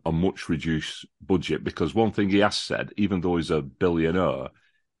on a much reduced budget, because one thing he has said, even though he's a billionaire,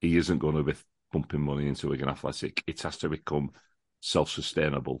 he isn't going to be pumping money into Wigan Athletic. It has to become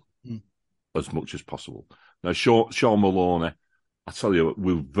self-sustainable as much as possible. Now, Sean Maloney, I tell you,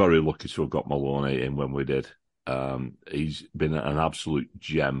 we're very lucky to have got Maloney in when we did. He's been an absolute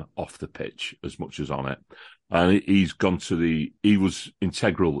gem off the pitch as much as on it. And he's gone he was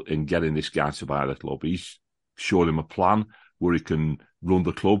integral in getting this guy to buy the club. He's showed him a plan where he can run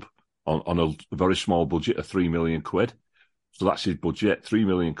the club on a very small budget of 3 million quid. So that's his budget, 3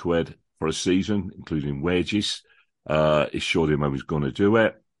 million quid for a season, including wages. He showed him how he's going to do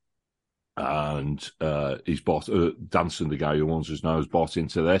it. And he's bought, Danson, the guy who owns us now, has bought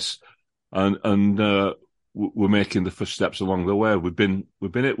into this. And we're making the first steps along the way. We've been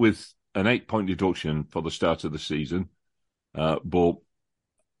it with an 8-point deduction for the start of the season. But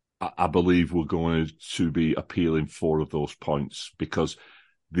I believe we're going to be appealing 4 of those points because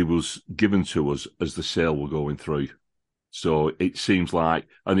they was given to us as the sale were going through. So it seems like,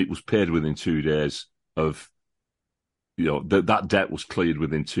 and it was paid within 2 days of, that debt was cleared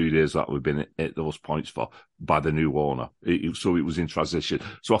within 2 days that we've been at those points for by the new owner. So it was in transition.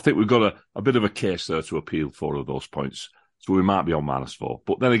 So I think we've got a bit of a case there to appeal 4 of those points. So we might be on -4.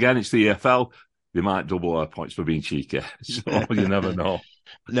 But then again, it's the EFL. They might double our points for being cheeky. So you never know.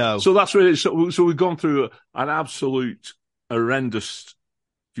 No. So that's really, so we've gone through an absolute horrendous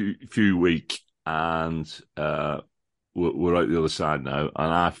few week, and we're out the other side now,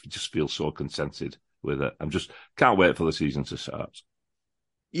 and I just feel so contented with it. Can't wait for the season to start.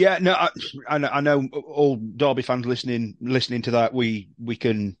 Yeah, no, I know all Derby fans listening to that, we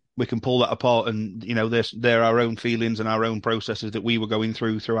can pull that apart, and they're our own feelings and our own processes that we were going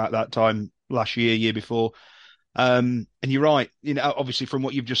throughout that time last year before. And you're right, obviously from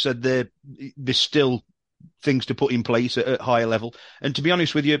what you've just said there's still things to put in place at higher level. And to be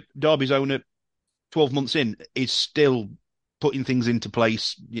honest with you, Derby's owner, 12 months in, is still putting things into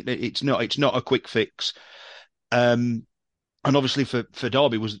place. It's not a quick fix. And obviously for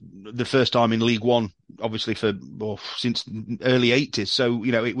Derby was the first time in League One, obviously since early 80s. So,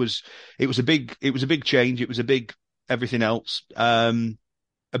 it was a big change. It was a big everything else.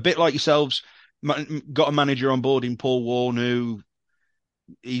 A bit like yourselves, got a manager on board in Paul Warne, who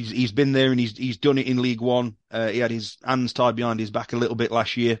he's been there and he's done it in League One. He had his hands tied behind his back a little bit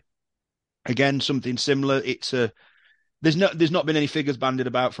last year. Again, something similar. There's not been any figures bandied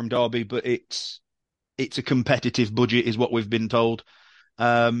about from Derby, but it's a competitive budget, is what we've been told.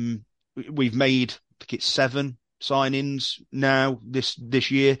 We've made, I think it's 7 signings now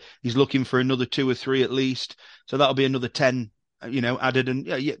this year. He's looking for another 2 or 3 at least, so that'll be another 10. Added,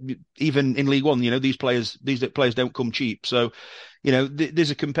 and even in League One, these players don't come cheap. So,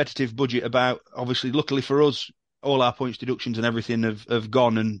 there's a competitive budget about. Obviously, luckily for us, all our points deductions and everything have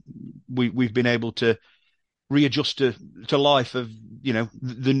gone, and we've been able to readjust to life of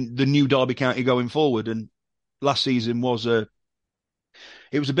the new Derby County going forward. And last season was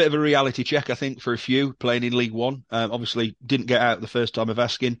it was a bit of a reality check, I think, for a few playing in League One. Obviously, didn't get out the first time of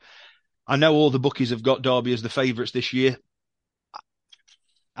asking. I know all the bookies have got Derby as the favourites this year.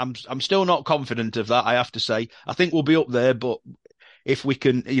 I'm still not confident of that, I have to say. I think we'll be up there, but if we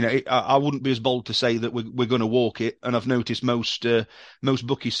can, I wouldn't be as bold to say that we're going to walk it. And I've noticed most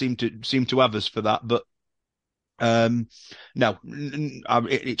bookies seem to have us for that. But no,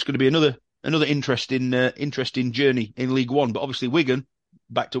 it's going to be another interesting journey in League One. But obviously Wigan,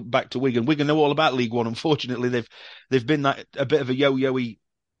 back to Wigan. Wigan know all about League One. Unfortunately, they've been a bit of a yo-yo-y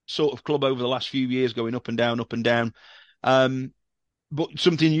sort of club over the last few years, going up and down, up and down. But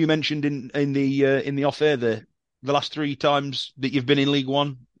something you mentioned in the off air there, the last 3 times that you've been in League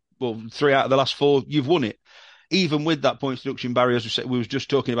One, well, 3 out of the last 4, you've won it. Even with that points deduction barrier, as we was just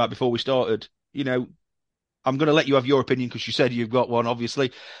talking about before we started, I'm going to let you have your opinion because you said you've got one,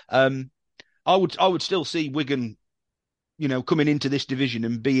 obviously. I would still see Wigan, coming into this division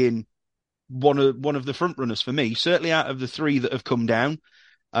and being one of the front runners for me. Certainly out of the 3 that have come down.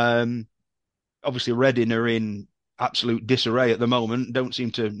 Obviously Reading are in absolute disarray at the moment. Don't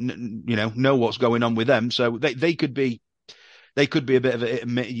seem to know what's going on with them. So they could be a bit of a hit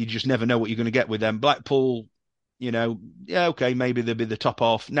and miss. You just never know what you're going to get with them. Blackpool, okay, maybe they'll be the top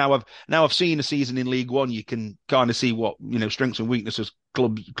half. Now I've seen a season in League One. You can kind of see what strengths and weaknesses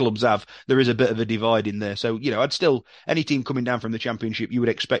clubs have. There is a bit of a divide in there. So I'd still, any team coming down from the Championship, you would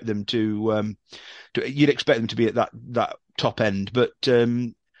expect them to be at that top end. But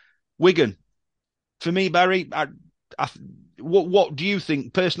Wigan, for me, Barry, what do you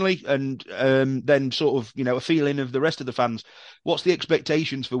think personally, and then sort of a feeling of the rest of the fans? What's the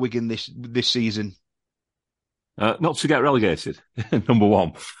expectations for Wigan this season? Not to get relegated, number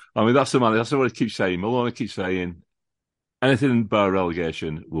one. I mean, that's what I keep saying. Maloney keeps saying anything but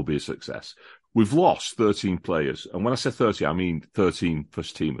relegation will be a success. We've lost 13 players, and when I say 30, I mean 13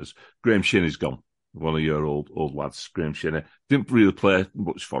 first teamers. Graham Shinney's gone. One of your old lads, Graham Shinney, didn't really play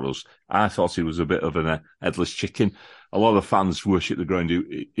much for us. I thought he was a bit of an headless chicken. A lot of fans worship the ground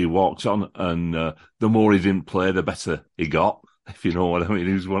he walked on, and the more he didn't play, the better he got, if you know what I mean.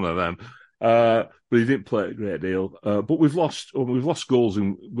 He was one of them. But he didn't play a great deal. But we've lost goals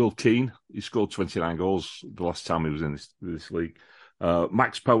in Will Keane. He scored 29 goals the last time he was in this league.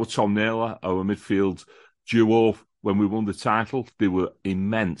 Max Power, Tom Naylor, our midfield duo. When we won the title, they were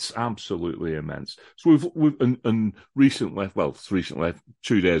immense, absolutely immense. So we've recently,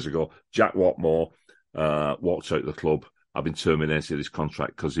 2 days ago, Jack Watmore walked out of the club, having terminated his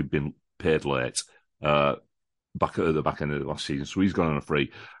contract because he'd been paid late back at the back end of the last season. So he's gone on a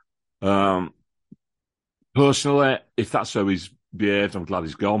free. Personally, if that's how he's behaved, I'm glad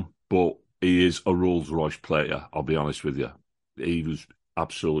he's gone. But he is a Rolls Royce player, I'll be honest with you. He was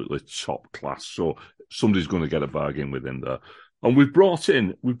absolutely top class. So somebody's going to get a bargain with him there. And we've brought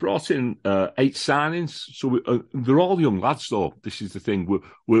in 8 signings. So they're all young lads, though. This is the thing.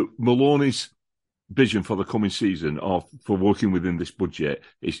 We're Maloney's vision for the coming season, or for working within this budget,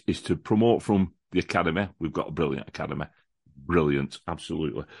 is to promote from the academy. We've got a brilliant academy. Brilliant,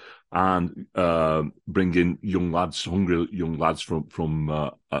 absolutely. And bring in young lads, hungry young lads from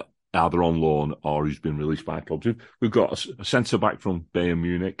either on loan or who's been released by clubs. We've got a centre-back from Bayern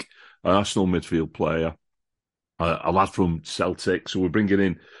Munich, an Arsenal midfield player, a lad from Celtic. So we're bringing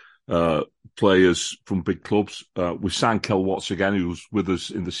in players from big clubs. We signed Kel Watts again, who was with us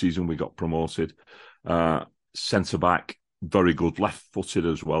in the season we got promoted. Centre-back, very good, left-footed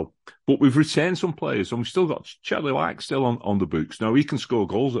as well. But we've retained some players, and we've still got Charlie White still on the books. Now, he can score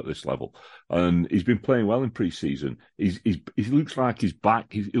goals at this level, and he's been playing well in pre-season. He looks like he's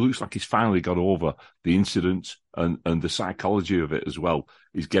back. He looks like he's finally got over the incident and the psychology of it as well.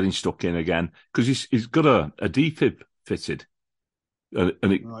 He's getting stuck in again, because he's got a defib fitted. And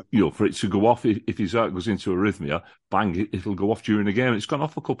it, right. For it to go off, if his heart goes into arrhythmia, bang, it'll go off during the game. It's gone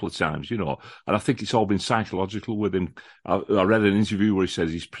off a couple of times, and I think it's all been psychological with him. I read an interview where he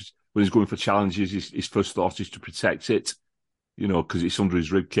says when he's going for challenges, his first thought is to protect it, because it's under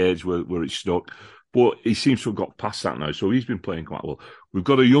his rib cage where it's stuck. But he seems to have got past that now, so he's been playing quite well. We've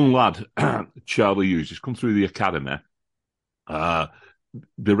got a young lad, Charlie Hughes, who's come through the academy.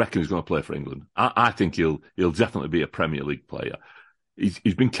 They reckon he's going to play for England. I think he'll definitely be a Premier League player.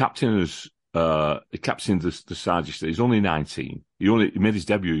 He's been captain the side. He's only 19. He made his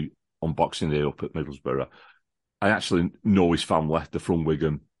debut on Boxing Day up at Middlesbrough. I actually know his family. They're from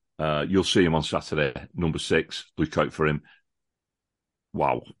Wigan. You'll see him on Saturday, number 6. Look out for him.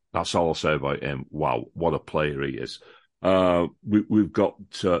 Wow, that's all I'll say about him. Wow, what a player he is. We've got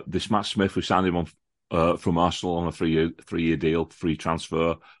this Matt Smith. We signed him on from Arsenal on a 3-year deal, free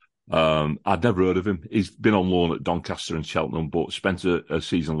transfer. I'd never heard of him. He's been on loan at Doncaster and Cheltenham, but spent a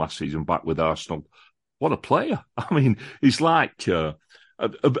season last season back with Arsenal. What a player! I mean, he's like a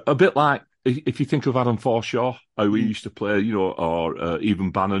bit like if you think of Adam Forshaw, how he used to play, or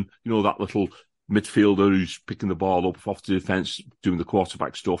even Bannon, that little midfielder who's picking the ball up off the defence, doing the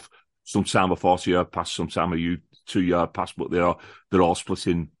quarterback stuff. Sometime a 40-yard pass, sometime a 2-yard pass, but they're all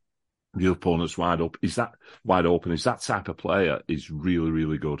splitting the opponent's wide open. Is that type of player is really,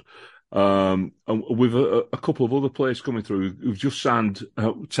 really good. And with a couple of other players coming through, we've just signed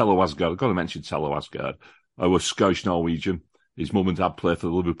Tello Asgard. I've got to mention Tello Asgard. Was Scottish Norwegian. His mum and dad play for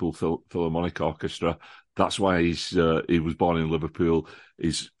the Liverpool Philharmonic Orchestra. That's why he was born in Liverpool.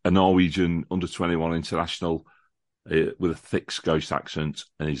 He's a Norwegian under-21 international with a thick Scottish accent,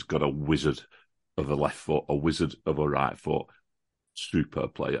 and he's got a wizard of a left foot, a wizard of a right foot. Super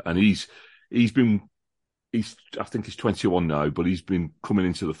player, and he's I think he's 21 now, but he's been coming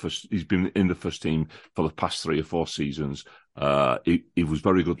into the first. He's been in the first team for the past 3 or 4 seasons. He was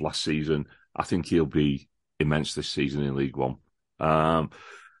very good last season. I think he'll be immense this season in League One.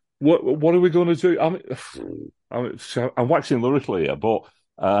 What are we going to do? I'm waxing lyrical here, but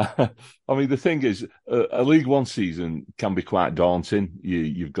I mean the thing is, a League One season can be quite daunting.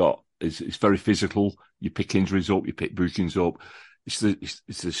 It's very physical. You pick injuries up, you pick bookings up. It's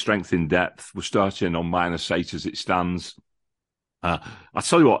the strength in depth. We're starting on -8 as it stands. I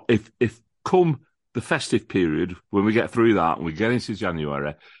tell you what, if come the festive period, when we get through that and we get into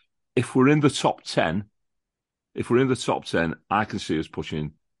January, if we're in the top 10, I can see us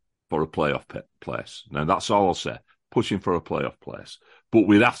pushing for a playoff place. Now, that's all I'll say, pushing for a playoff place. But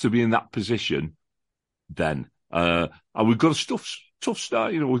we'd have to be in that position then. And we've got a tough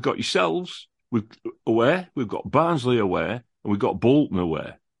start. We've got yourselves away, we've got Barnsley away, and we've got Bolton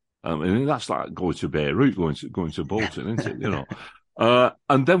away. And that's like going to Beirut, going to Bolton, isn't it?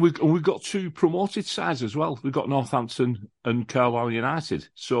 And then we've got 2 promoted sides as well. We've got Northampton and Carlisle United.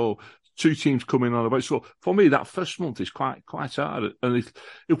 So 2 teams coming on about. So for me, that first month is quite hard. And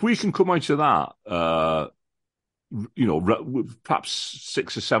if we can come out of that, perhaps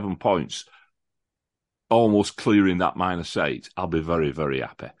 6 or 7 points, almost clearing that -8, I'll be very, very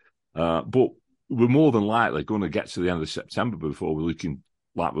happy. But we're more than likely going to get to the end of September before we're looking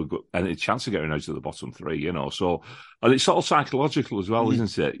like we've got any chance of getting out of the bottom 3, So, and it's all psychological as well,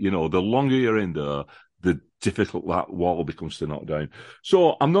 isn't it? The longer you're in there, the difficult that wall becomes to knock down.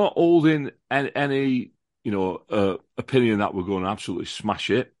 So I'm not holding any opinion that we're going to absolutely smash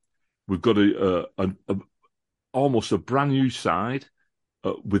it. We've got almost a brand new side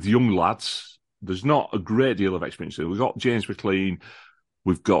with young lads. There's not a great deal of experience there. We've got James McLean.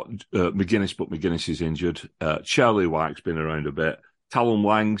 We've got McGuinness, but McGuinness is injured. Charlie White's been around a bit. Talon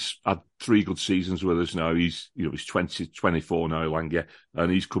Lang's had 3 good seasons with us now. He's 24 now, Lange,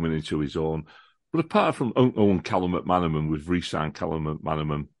 and he's coming into his own. But apart from Callum McManaman, we've re-signed Callum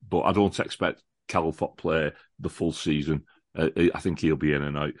McManaman, but I don't expect Callum to play the full season. I think he'll be in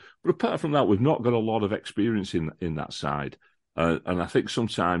and out. But apart from that, we've not got a lot of experience in that side. And I think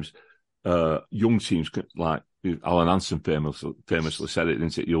sometimes young teams like Alan Hansen famously said it,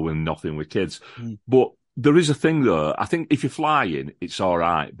 didn't it? You'll win nothing with kids. But there is a thing there. I think if you're flying, it's all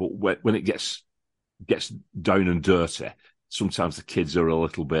right. But when it gets down and dirty, sometimes the kids are a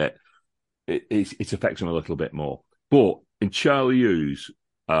little bit, it affects them a little bit more. But in Charlie Hughes,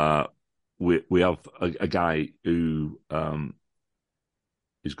 we have a guy who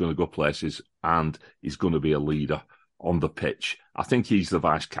is going to go places and is going to be a leader on the pitch. I think he's the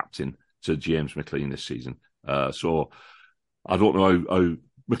vice captain to James McLean this season. So I don't know how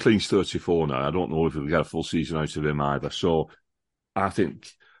McLean's 34 now. I don't know if we'll get a full season out of him either. So I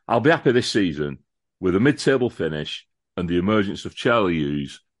think I'll be happy this season with a mid-table finish and the emergence of Charlie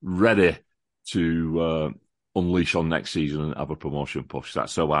Hughes ready to unleash on next season and have a promotion push.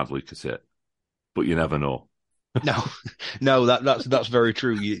 That's so I'd look at it. But you never know. No, that's very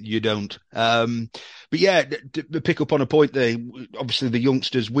true. You don't. But yeah, to pick up on a point there, obviously the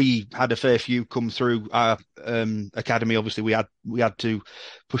youngsters, we had a fair few come through our academy. Obviously, we had to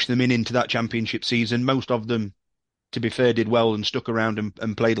push them into that championship season. Most of them, to be fair, did well and stuck around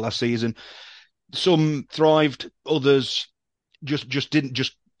and played last season. Some thrived, others just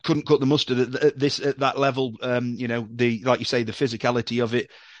couldn't cut the mustard at that level. Like you say, the physicality of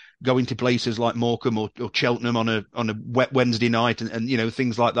it. Going to places like Morecambe or Cheltenham on a wet Wednesday night and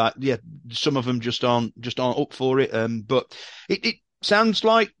things like that. Yeah, some of them just aren't up for it. But it sounds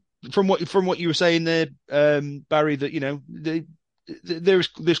like from what you were saying there, Barry, that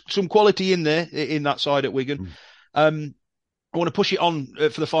there's some quality in there in that side at Wigan. I want to push it on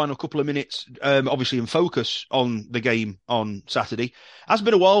for the final couple of minutes, obviously, and focus on the game on Saturday. Has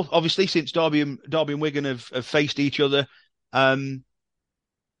been a while, obviously, since Derby and Wigan have faced each other.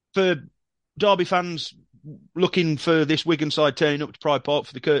 For Derby fans looking for this Wigan side turning up to Pride Park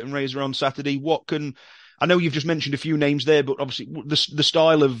for the curtain raiser on Saturday, I know you've just mentioned a few names there, but obviously the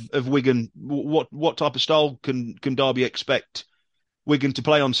style of Wigan, what type of style can Derby expect Wigan to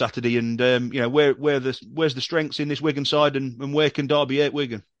play on Saturday, and where's the strengths in this Wigan side, and where can Derby hurt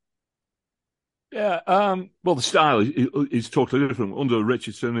Wigan? Yeah, well, the style is totally different. Under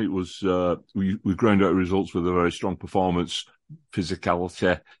Richardson, it was we ground out results with a very strong performance,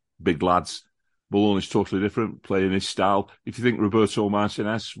 physicality, big lads. Bologna's totally different, playing his style. If you think Roberto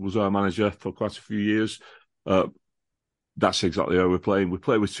Martinez was our manager for quite a few years, that's exactly how we're playing. We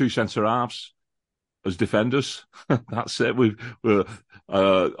play with two centre halves as defenders. That's it. We're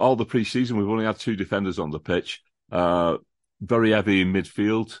all the pre-season, we've only had two defenders on the pitch. Very heavy in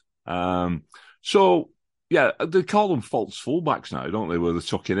midfield. So yeah, they call them false fullbacks now, don't they? Where they're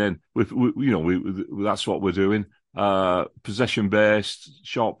tucking in. That's what we're doing. Possession based,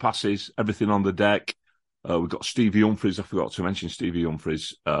 short passes, everything on the deck. We've got Stevie Humphries. I forgot to mention Stevie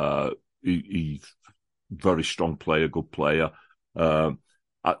Humphries. He's very strong player, good player. I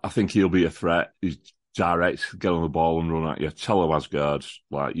think he'll be a threat. He's direct, get on the ball and run at you. Tello Asgard,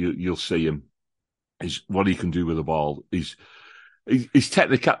 like you'll see him. What he can do with the ball. His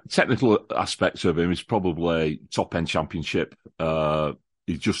technical aspects of him is probably top end championship.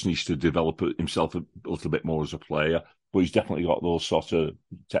 He just needs to develop himself a little bit more as a player, but he's definitely got those sort of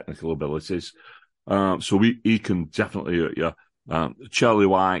technical abilities. So he can definitely hurt you. Charlie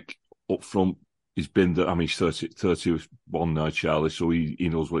Wyke up front. He's been there. I mean, he's 31 now, Charlie, so he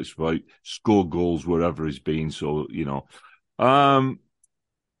knows what it's about. Score goals wherever he's been. So, I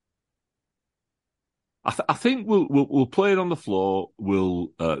think we'll play it on the floor.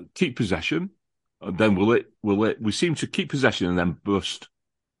 We'll keep possession, and then we seem to keep possession and then burst.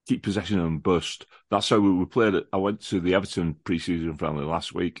 Keep possession and burst. That's how we played it. I went to the Everton pre-season friendly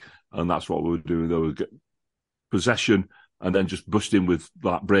last week, and that's what we were doing. They would get possession and then just bust in with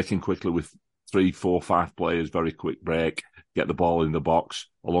like breaking quickly with 3, 4, 5 players, very quick break, get the ball in the box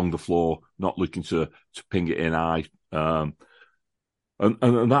along the floor, not looking to ping it in high. And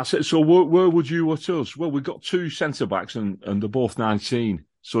that's it. So where would you at us? Well, we've got two centre-backs and they're both 19.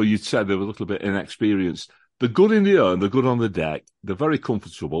 So you'd say they're a little bit inexperienced. They're good in the air and they're good on the deck. They're very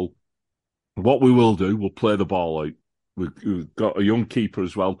comfortable. What we will do, we'll play the ball out. We've got a young keeper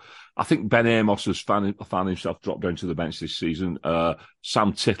as well. I think Ben Amos has found himself dropped down to the bench this season.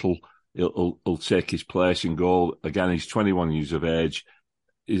 Sam Tittle, he'll take his place in goal. Again, he's 21 years of age.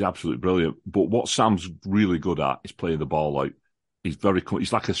 He's absolutely brilliant. But what Sam's really good at is playing the ball out. He's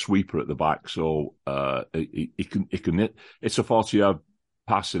like a sweeper at the back. So he can hit. It's a 40-yard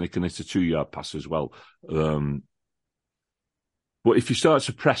pass and he can hit a 2-yard pass as well. But if you start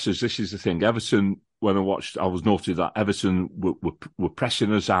to press us, this is the thing. Everton, when I was noted that Everton were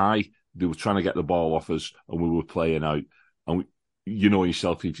pressing us high. They were trying to get the ball off us and we were playing out. And you know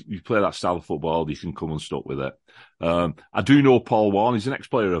yourself, if you play that style of football, you can come unstuck with it. I do know Paul Warne. He's an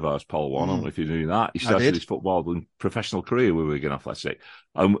ex-player of ours, Paul Warne. I don't know if you knew that. He started his football and professional career with Wigan Athletic.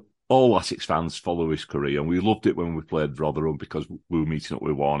 All Latics fans follow his career, and we loved it when we played Rotherham because we were meeting up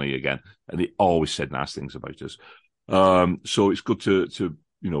with Warne again, and he always said nice things about us. So it's good to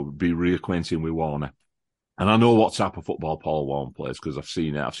be reacquainting with Warne. And I know what type of football Paul Warne plays because I've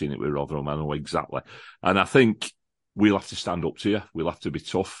seen it. I've seen it with Rotherham. I know exactly. And I think we'll have to stand up to you. We'll have to be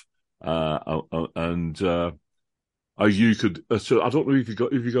tough. You could. So I don't know if you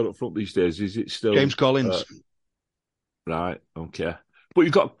got up front these days. Is it still James Collins? Right. Okay. But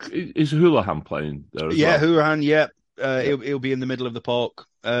you've got is Houlihan playing there as well? Houlihan. Yeah. He'll be in the middle of the park.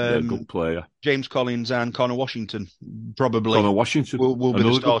 Good player. James Collins and Connor Washington probably. Connor Washington will be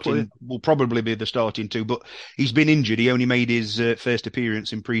the starting. Will probably be the starting two, but he's been injured. He only made his first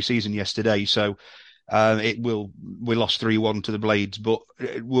appearance in pre-season yesterday, so we lost 3-1 to the Blades, but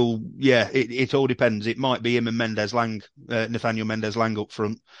it all depends. It might be him and Nathaniel Mendez-Lang up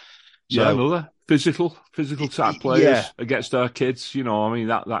front. So, another physical type players against our kids.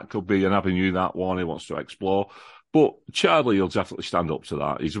 That could be an avenue that Warne wants to explore. But Charlie will definitely stand up to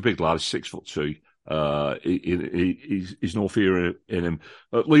that. He's a big lad, he's 6'2". He's no fear in him.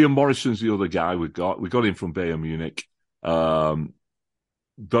 Liam Morrison's the other guy we got. We got him from Bayern Munich.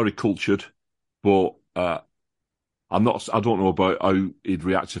 Very cultured, but I don't know about how he'd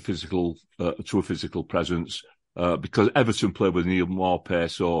react to a physical presence. Because Everton played with Neil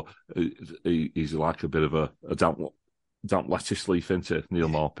Maupay, so he's like a bit of a damp don't let his sleep into Neil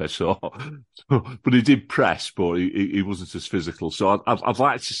Maupay. But he did press, but he wasn't as physical. So I'd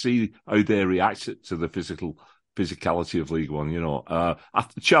like to see how they react to the physicality of League One.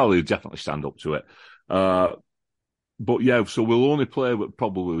 Charlie would definitely stand up to it. But yeah, so we'll only play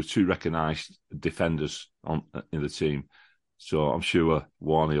probably with 2 recognised defenders in the team. So I'm sure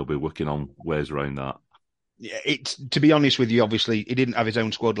Warney will be working on ways around that. Yeah, to be honest with you, obviously he didn't have his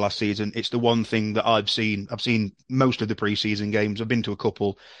own squad last season. It's the one thing that I've seen. I've seen most of the pre-season games. I've been to a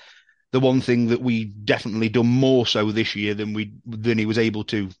couple. The one thing that we definitely done more so this year than he was able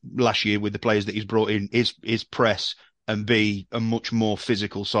to last year with the players that he's brought in is press and be a much more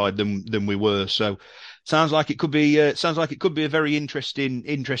physical side than we were. So sounds like it could be a very interesting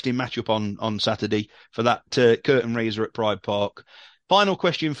matchup on Saturday for that curtain raiser at Pride Park. Final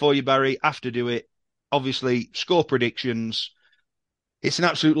question for you, Barry. After do it, obviously score predictions. It's an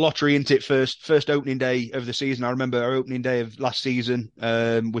absolute lottery, isn't it? First opening day of the season. I remember our opening day of last season.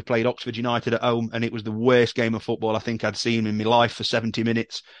 We played Oxford United at home, and it was the worst game of football I think I'd seen in my life for 70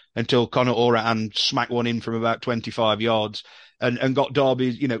 minutes until Conor Oratan smacked one in from about 25 yards and got Derby.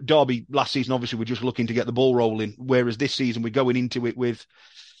 You know, Derby last season obviously were just looking to get the ball rolling, whereas this season we're going into it with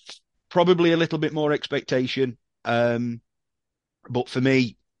probably a little bit more expectation. But for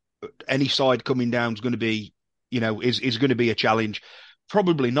me, any side coming down is going to be, is going to be a challenge.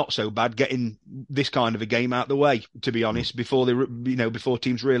 Probably not so bad getting this kind of a game out the way, to be honest, before before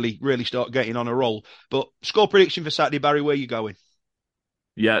teams really start getting on a roll. But score prediction for Saturday, Barry, where are you going?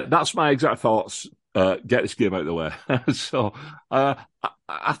 Yeah, that's my exact thoughts. Get this game out of the way. So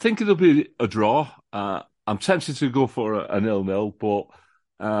I think it'll be a draw. I'm tempted to go for a 0-0, but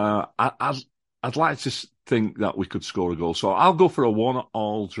I'd like to think that we could score a goal. So I'll go for a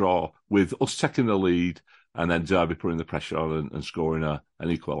 1-1 draw with us taking the lead and then Derby putting the pressure on and scoring an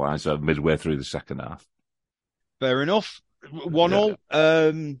equaliser midway through the second half. Fair enough. 1-1.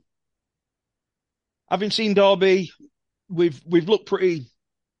 Yeah. Having seen Derby, we've looked pretty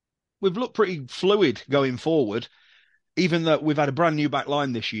fluid going forward, even though we've had a brand new back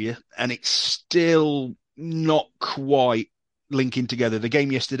line this year, and it's still not quite linking together. The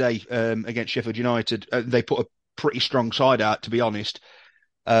game yesterday against Sheffield United, they put a pretty strong side out, to be honest.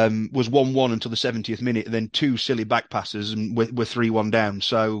 Was 1-1 until the 70th minute, and then 2 silly back passes, and we're 3-1 down.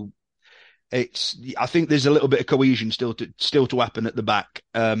 So I think there's a little bit of cohesion still to happen at the back.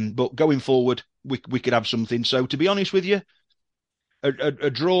 But going forward, we could have something. So to be honest with you, a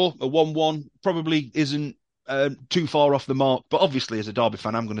draw, a 1-1 probably isn't too far off the mark. But obviously, as a Derby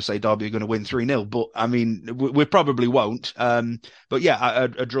fan, I'm going to say Derby are going to win 3-0. But I mean, we probably won't. But yeah,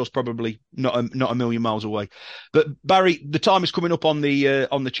 a draw's probably not a million miles away. But Barry, the time is coming up on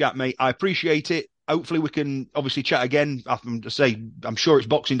the chat, mate. I appreciate it. Hopefully, we can obviously chat again. I'm sure it's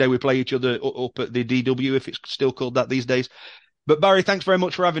Boxing Day. We play each other up at the DW, if it's still called that these days. But Barry, thanks very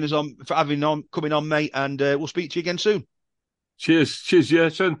much for coming on, mate. And we'll speak to you again soon. Cheers,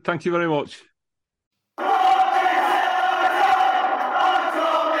 Jason. Thank you very much.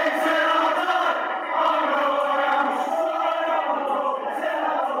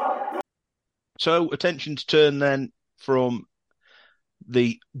 So attention's turned then from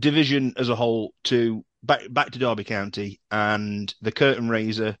the division as a whole to back to Derby County and the curtain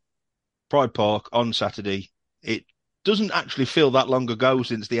raiser, Pride Park on Saturday. It doesn't actually feel that long ago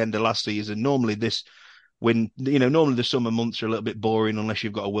since the end of last season. Normally normally the summer months are a little bit boring unless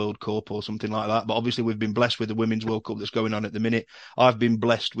you've got a World Cup or something like that. But obviously we've been blessed with the Women's World Cup that's going on at the minute. I've been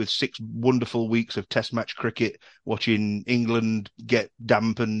blessed with 6 wonderful weeks of Test match cricket, watching England get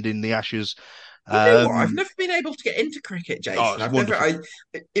dampened in the Ashes. You know what? I've never been able to get into cricket, Jason.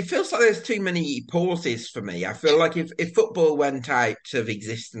 It feels like there's too many pauses for me. I feel like if football went out of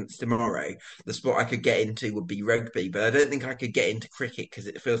existence tomorrow, the sport I could get into would be rugby, but I don't think I could get into cricket because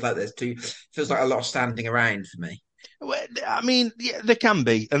it feels like feels like a lot of standing around for me. Well, I mean, yeah, there can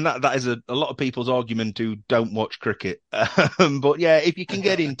be, and that is a lot of people's argument who don't watch cricket. But yeah, if you can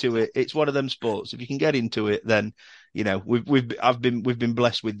get into it, it's one of them sports. If you can get into it, then we've been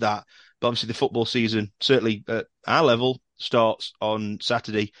blessed with that. But obviously, the football season, certainly at our level, starts on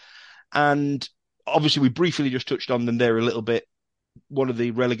Saturday, and obviously we briefly just touched on them there a little bit. One of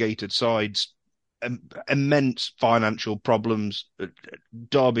the relegated sides, immense financial problems.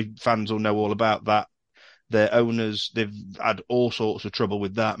 Derby fans will know all about that. Their owners, they've had all sorts of trouble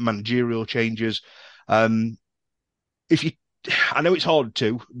with that. Managerial changes. I know it's hard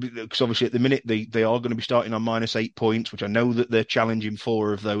to, because obviously at the minute they are going to be starting on -8 points, which I know that they're challenging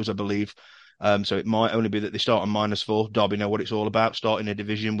 4 of those, I believe. So it might only be that they start on -4. Derby know what it's all about, starting a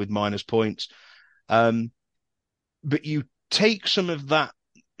division with minus points. But you take some of that,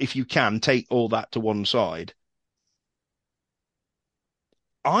 if you can, take all that to one side.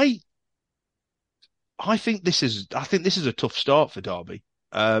 I think this is a tough start for Derby.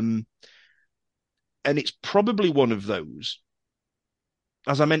 And it's probably one of those,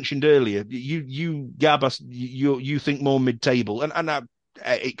 as I mentioned earlier, you Gab, you think more mid-table, and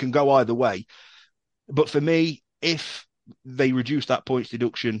it can go either way. But for me, if they reduce that points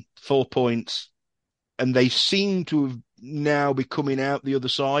deduction, 4 points, and they seem to have now be coming out the other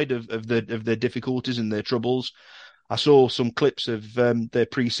side of their difficulties and their troubles. I saw some clips of their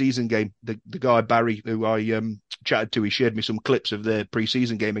pre-season game. The guy Barry, who I chatted to, he shared me some clips of their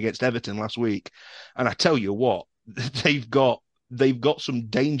pre-season game against Everton last week, and I tell you what, they've got some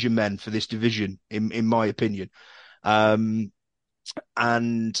danger men for this division, in my opinion, and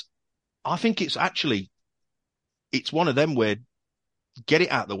I think it's one of them where get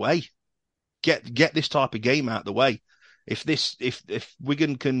it out of the way, get this type of game out of the way. If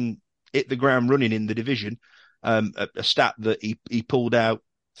Wigan can hit the ground running in the division. A stat that he pulled out,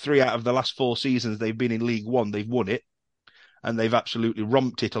 3 out of the last 4 seasons they've been in League One, they've won it, and they've absolutely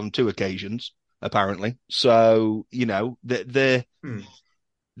romped it on 2 occasions, apparently. So, they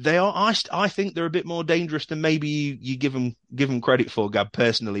are. I think they're a bit more dangerous than maybe you give them credit for, Gab,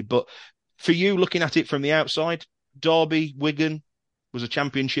 personally. But for you, looking at it from the outside, Derby, Wigan was a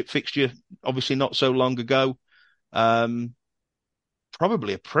championship fixture, obviously not so long ago.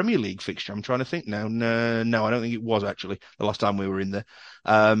 Probably a Premier League fixture. I'm trying to think now. No, I don't think it was actually the last time we were in there.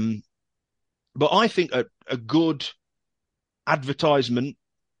 But I think a good advertisement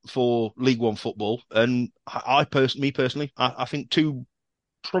for League One football, and I personally, I think 2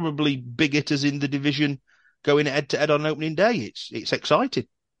 probably big hitters in the division going head to head on opening day. It's exciting.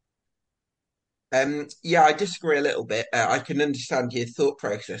 Yeah, I disagree a little bit. I can understand your thought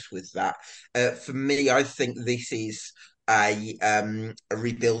process with that. For me, I think this is a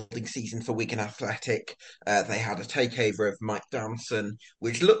rebuilding season for Wigan Athletic. They had a takeover of Mike Danson,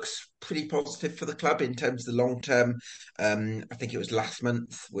 which looks pretty positive for the club in terms of the long term. I think it was last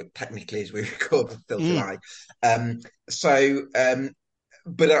month, technically as we record, still July.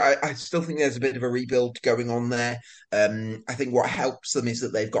 But I still think there's a bit of a rebuild going on there. I think what helps them is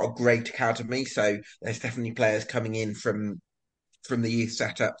that they've got a great academy. So there's definitely players coming in from the youth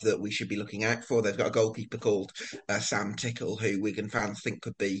setup that we should be looking out for. They've got a goalkeeper called Sam Tickle, who Wigan fans think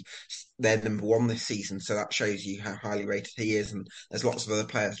could be their number 1 this season. So that shows you how highly rated he is. And there's lots of other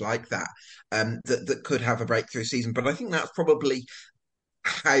players like that that could have a breakthrough season. But I think that's probably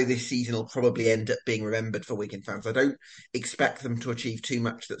how this season will probably end up being remembered for Wigan fans. I don't expect them to achieve too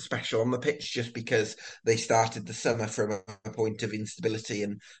much that's special on the pitch, just because they started the summer from a point of instability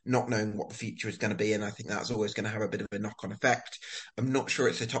and not knowing what the future is going to be. And I think that's always going to have a bit of a knock-on effect. I'm not sure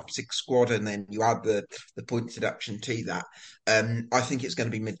it's a top 6 squad, and then you add the points deduction to that. I think it's going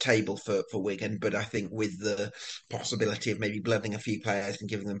to be mid-table for Wigan, but I think with the possibility of maybe blooding a few players and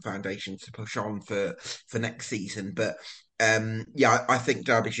giving them foundations to push on for next season. But I think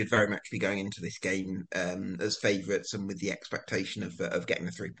Derby should very much be going into this game as favourites and with the expectation of getting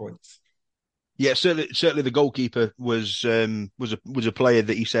the 3 points. Yeah, certainly the goalkeeper was a player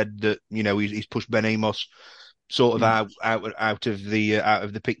that he said that he's pushed Ben Amos sort of out of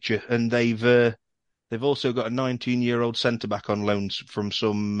the picture, and they've also got a 19-year-old centre back on loans from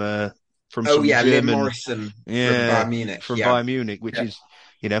some German, Liam Morrison from Bayern Munich, Bayern Munich, which is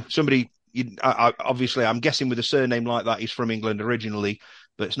somebody. Obviously, I'm guessing with a surname like that, he's from England originally,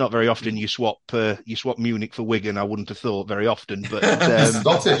 but it's not very often you swap Munich for Wigan. I wouldn't have thought very often, but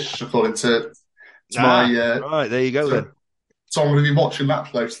Scottish, according to my right there you go then. So I'm going to be watching that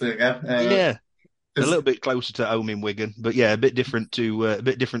closely again. A little bit closer to home in Wigan, but yeah, a bit different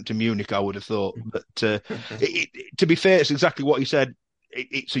to Munich, I would have thought. But to be fair, it's exactly what he said.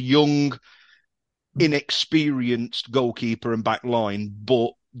 It's a young, inexperienced goalkeeper and back line,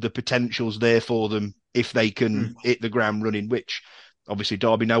 but the potential's there for them if they can hit the ground running, which obviously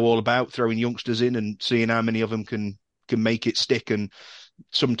Derby know all about, throwing youngsters in and seeing how many of them can make it stick. And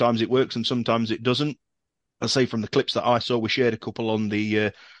sometimes it works and sometimes it doesn't. I'll say from the clips that I saw, we shared a couple on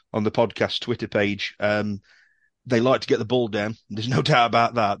the podcast Twitter page. They like to get the ball down. There's no doubt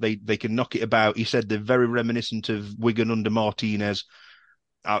about that. They can knock it about. He said they're very reminiscent of Wigan under Martinez.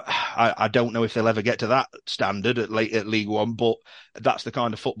 I don't know if they'll ever get to that standard at League One, but that's the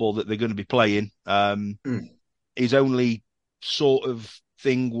kind of football that they're going to be playing. His only sort of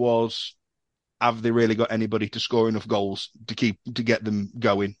thing was, have they really got anybody to score enough goals to get them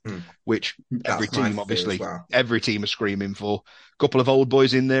going? Which every team, obviously, every team is screaming for. A couple of old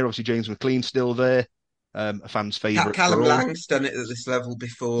boys in there, obviously James McLean's still there. A fan's favourite. Callum Lang's done it at this level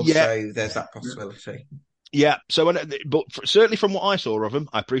before, so there's that possibility. Yeah, but certainly from what I saw of him,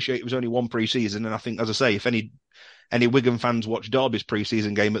 I appreciate it was only 1 pre-season, and I think, as I say, if any Wigan fans watched Derby's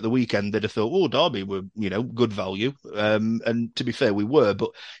pre-season game at the weekend, they'd have thought, oh, Derby were, good value. And to be fair, we were, but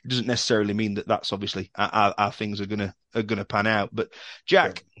it doesn't necessarily mean that that's obviously how things are gonna pan out. But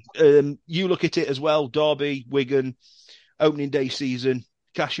Jack, you look at it as well, Derby, Wigan, opening day season,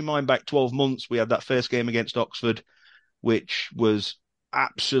 cast your mind back 12 months. We had that first game against Oxford, which was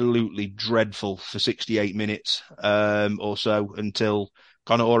absolutely dreadful for 68 minutes or so until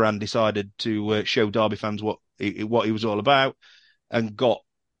Conor Oran decided to show Derby fans what he was all about and got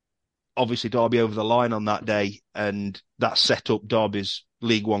obviously Derby over the line on that day, and that set up Derby's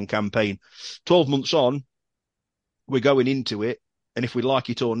League One campaign. 12 months on, we're going into it, and if we like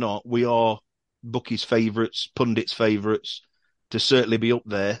it or not, we are bookies' favourites, pundits' favourites to certainly be up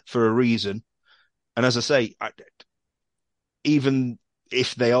there for a reason. And as I say, even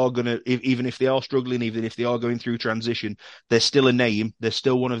if they are struggling, even if they are going through transition, they're still a name. They're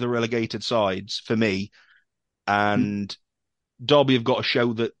still one of the relegated sides for me. And Derby have got to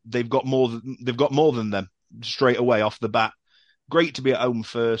show that they've got more than them straight away off the bat. Great to be at home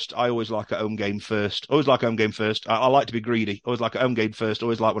first. I always like a home game first. I like to be greedy. Always like a home game first.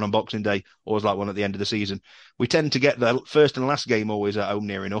 Always like one on Boxing Day. Always like one at the end of the season. We tend to get the first and last game always at home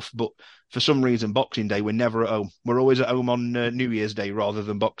near enough, but for some reason, Boxing Day, we're never at home. We're always at home on New Year's Day rather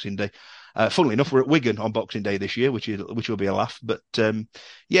than Boxing Day. Funnily enough, we're at Wigan on Boxing Day this year, which will be a laugh. But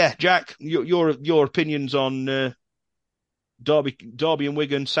yeah, Jack, your opinions on Derby and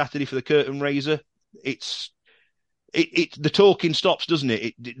Wigan Saturday for the curtain raiser? The talking stops, doesn't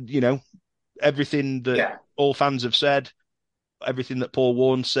it? Everything that all fans have said, everything that Paul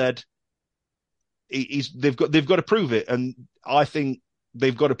Warne said, they've got to prove it, and I think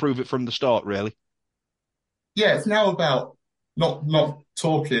they've got to prove it from the start, really. Yeah, it's now about not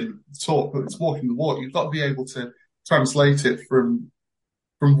talking talk, but it's walking the walk. You've got to be able to translate it from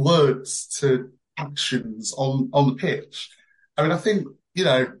words to actions on the pitch. I mean, I think,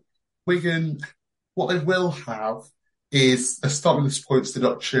 Wigan, what they will have is a start with this points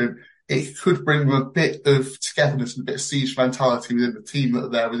deduction. It could bring them a bit of togetherness and a bit of siege mentality within the team that are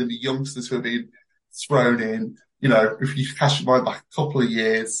there, within the youngsters who are being thrown in. If you cast your mind back a couple of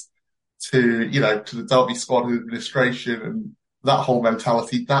years to the Derby squad and administration and that whole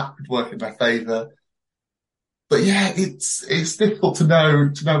mentality, that could work in their favour. But yeah, it's difficult to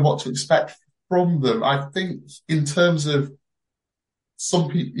know what to expect from them. I think in terms of some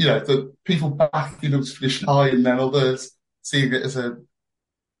people, the people backing them to finish high and then others seeing it as a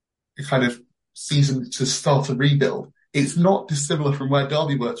kind of season to start a rebuild. It's not dissimilar from where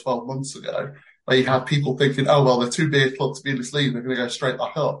Derby were 12 months ago, where you have people thinking, oh, well, they're too big a club to be in this league, they're going to go straight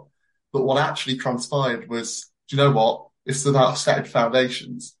back up. But what actually transpired was, do you know what? It's about setting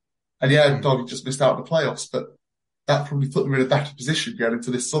foundations. And yeah, Derby just missed out on the playoffs, but that probably put them in a better position going into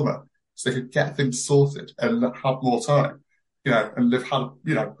this summer so they could get things sorted and have more time. And they've had,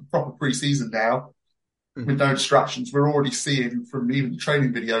 a proper pre-season now with no distractions. We're already seeing from even the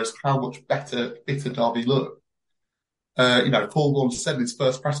training videos how much fitter Derby look. Paul Warne said in his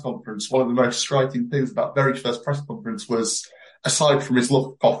first press conference, one of the most striking things about very first press conference was, aside from his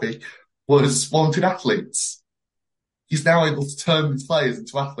love of coffee, was wanted athletes. He's now able to turn these players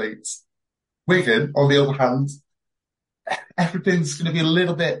into athletes. Wigan, on the other hand, everything's going to be a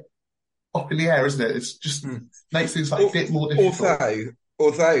little bit up in the air, isn't it? It's just makes things like a bit more difficult.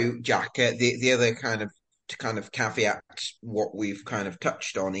 Although, Jack, the other kind of caveat what we've kind of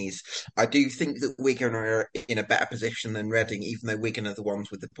touched on is I do think that Wigan are in a better position than Reading, even though Wigan are the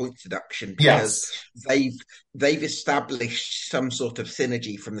ones with the points deduction, because they've established some sort of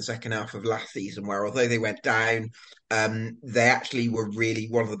synergy from the second half of last season, where although they went down, they actually were really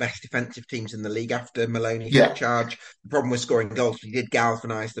one of the best defensive teams in the league after Maloney took charge. The problem was scoring goals. He did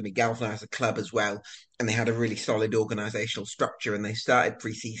galvanise them. He galvanised the club as well. And they had a really solid organisational structure, and they started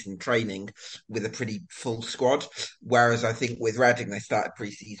pre-season training with a pretty full squad. Whereas I think with Reading, they started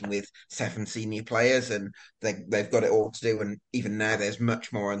pre-season with 7 senior players, and they've got it all to do. And even now, there's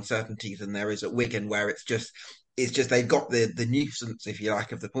much more uncertainty than there is at Wigan, where it's just they've got the nuisance, if you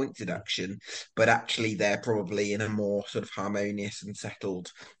like, of the point deduction, but actually they're probably in a more sort of harmonious and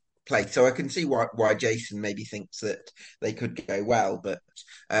settled place. So I can see why Jason maybe thinks that they could go well, but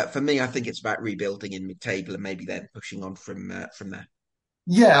for me, I think it's about rebuilding in mid-table and maybe then pushing on from there.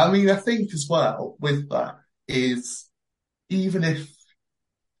 Yeah, I mean, I think as well with that is even if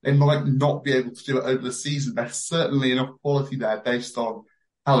they might not be able to do it over the season, there's certainly enough quality there based on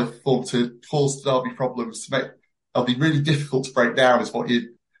how they perform to cause Derby problems to make it'll be really difficult to break down, is what you're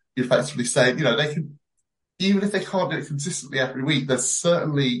effectively saying. They can, even if they can't do it consistently every week, there's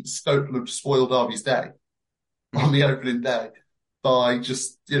certainly scope for them to spoil Derby's day on the opening day by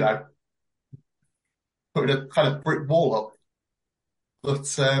just, putting a kind of brick wall up.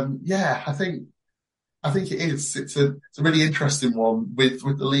 But yeah, I think it is. It's a really interesting one with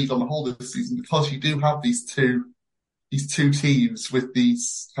the league on the whole this season because you do have these two teams with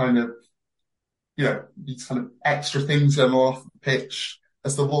these kind of these kind of extra things going on off the pitch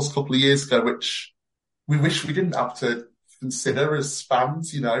as there was a couple of years ago, which we wish we didn't have to consider as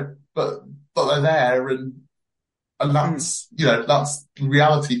fans, but they're there and that's the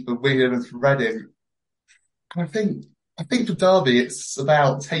reality for Wigan and for Reading. And I think for Derby, it's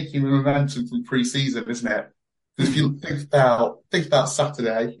about taking the momentum from pre-season, isn't it? Because if you think about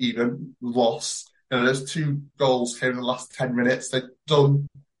Saturday, even loss, those two goals came in the last 10 minutes. They've done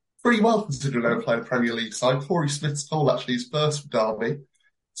pretty well considering they were playing the Premier League side. Corey Smith's goal actually is first for Derby.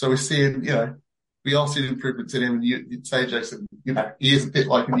 So we're seeing, we are seeing improvements in him. And you'd say, Jason, he is a bit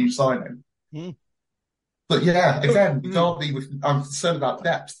like a new signing. Mm. But yeah, again, Derby, I'm concerned about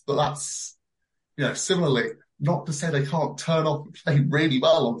depth, but that's, similarly, not to say they can't turn off and play really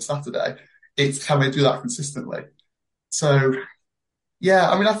well on Saturday. It's can they do that consistently? So, yeah,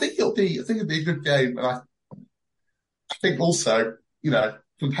 I mean, I think it'll be a good game. And I think also,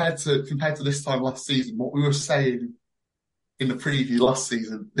 compared to this time last season, what we were saying in the preview last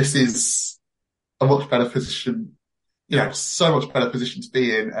season, this is a much better position, so much better position to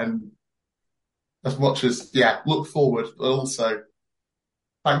be in. And as much as, look forward, but also,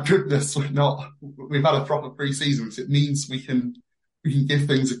 thank goodness we've had a proper pre-season, because it means we can give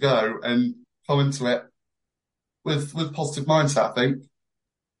things a go and come into it with positive mindset, I think.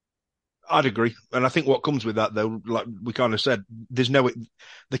 I'd agree. And I think what comes with that, though, like we kind of said, there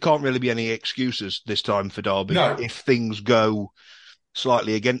can't really be any excuses this time for Derby if things go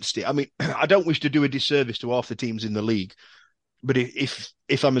slightly against it. I mean, I don't wish to do a disservice to half the teams in the league, but if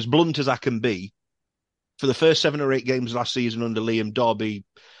I'm as blunt as I can be, for the first 7 or 8 games last season under Liam, Derby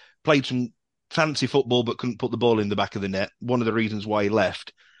played some fancy football but couldn't put the ball in the back of the net. One of the reasons why he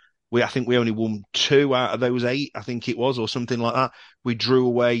left. I think we only won 2 out of those 8, I think it was, or something like that. We drew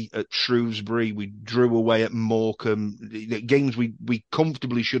away at Shrewsbury. We drew away at Morecambe. Games we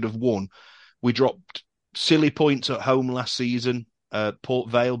comfortably should have won. We dropped silly points at home last season,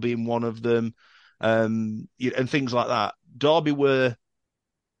 Port Vale being one of them, and things like that. Derby were,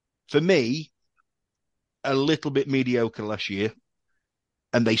 for me, a little bit mediocre last year,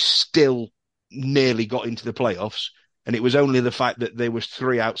 and they still nearly got into the playoffs. And it was only the fact that there was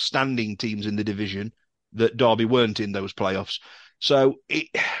 3 outstanding teams in the division that Derby weren't in those playoffs. So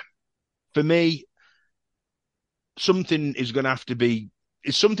for me, something's going to have to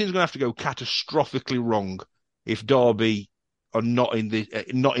go catastrophically wrong if Derby are not in the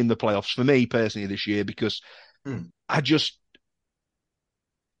playoffs for me personally this year, because I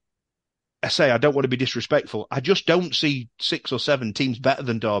don't want to be disrespectful. I just don't see 6 or 7 teams better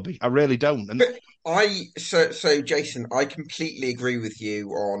than Derby. I really don't. And so Jason, I completely agree with you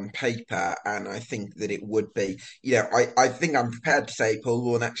on paper, and I think that it would be. I think I'm prepared to say Paul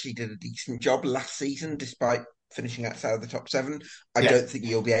Warne actually did a decent job last season, despite finishing outside of the top 7. I don't think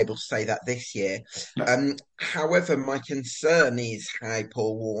you'll be able to say that this year. No. However, my concern is how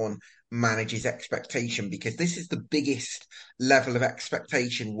Paul Warne manages expectation, because this is the biggest level of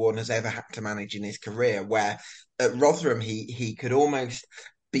expectation Warne has ever had to manage in his career, where at Rotherham he could almost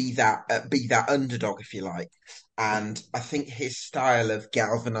be that underdog, if you like. And I think his style of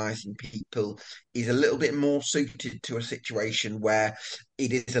galvanizing people is a little bit more suited to a situation where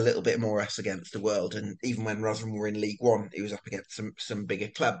it is a little bit more us against the world. And even when Rotherham were in League One, he was up against some bigger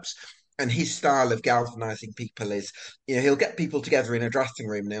clubs. And his style of galvanizing people is, he'll get people together in a dressing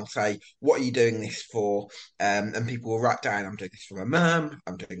room and he'll say, "What are you doing this for?" And people will write down, "I'm doing this for my mum,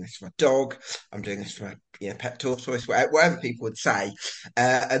 I'm doing this for my dog, I'm doing this for my pet tortoise," whatever people would say.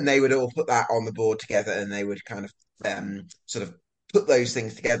 And they would all put that on the board together, and they would kind of sort of put those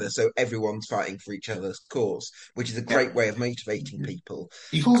things together so everyone's fighting for each other's cause, which is a great way of motivating people.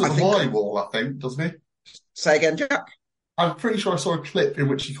 He calls it the Y wall, I think, doesn't he? Say again, Jack? I'm pretty sure I saw a clip in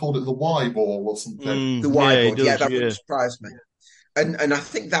which he called it the Y ball or something. The Y board, that yeah. would surprise me. And I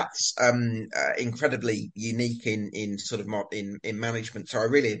think that's incredibly unique in sort of in management. So I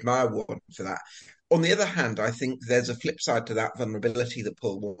really admire Warne for that. On the other hand, I think there's a flip side to that vulnerability that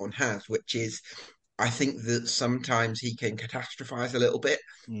Paul Warne has, which is, I think that sometimes he can catastrophize a little bit.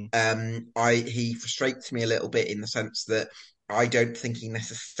 He frustrates me a little bit in the sense that I don't think he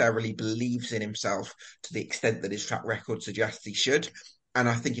necessarily believes in himself to the extent that his track record suggests he should. And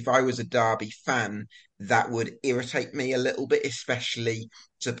I think if I was a Derby fan, that would irritate me a little bit, especially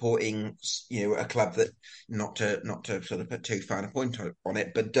supporting, a club that, not to sort of put too fine a point on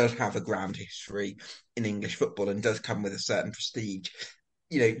it, but does have a ground history in English football and does come with a certain prestige.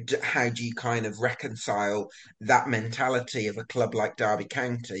 how do you kind of reconcile that mentality of a club like Derby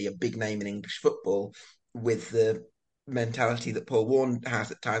County, a big name in English football, with the mentality that Paul Warne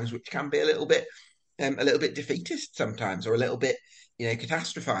has at times, which can be a little bit defeatist sometimes, or a little bit,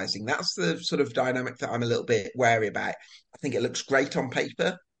 catastrophizing. That's the sort of dynamic that I'm a little bit wary about. I think it looks great on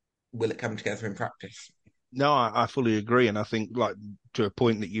paper. Will it come together in practice? No, I fully agree, and I think, like, to a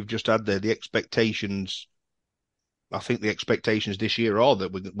point that you've just had there, the expectations. I think the expectations this year are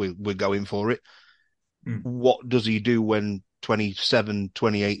that we're going for it. What does he do when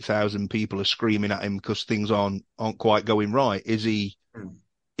 28,000 people are screaming at him because things aren't quite going right? Is he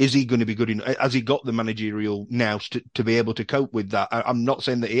going to be good enough? Has he got the managerial nous to be able to cope with that? I'm not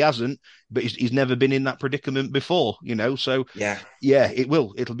saying that he hasn't, but he's never been in that predicament before, So yeah,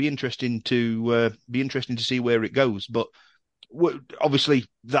 it'll be interesting to see where it goes. But obviously,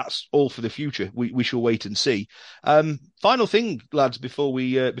 that's all for the future. We shall wait and see. Final thing, lads, before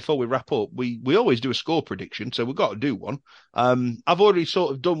we wrap up, we always do a score prediction, so we've got to do one. I've already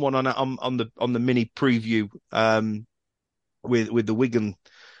sort of done one on the mini preview with the Wigan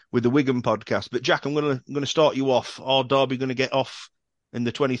podcast. But Jack, I'm gonna start you off. Are Derby going to get off in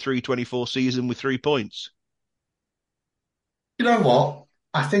the 23-24 season with 3 points? You know what?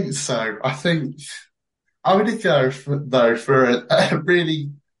 I think so. I think I'm going to go for a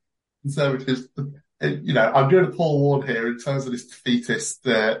really conservative. I'm doing a Paul Ward here in terms of this defeatist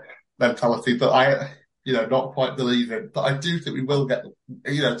mentality that I, not quite believe in. But I do think we will get.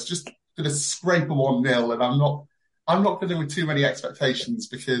 It's just going to scrape a 1-0, and I'm not going to with too many expectations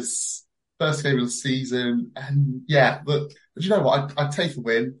because first game of the season, and but you know what? I'd take a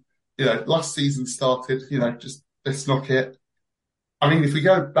win. Last season started. Just let's knock it. I mean, if we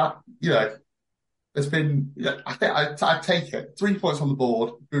go back, there's been, I think I'd take it. 3 points on the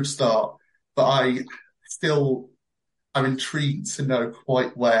board, good start. But I'm intrigued to know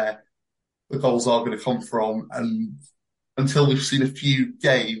quite where the goals are going to come from. And until we've seen a few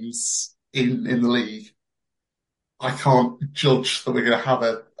games in the league, I can't judge that we're going to have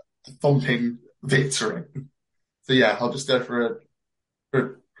a thumping victory. So I'll just go for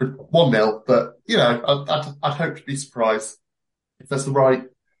 1-0. But, I'd hope to be surprised if there's the right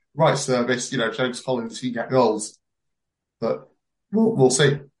service, James Collins, he get goals. But we'll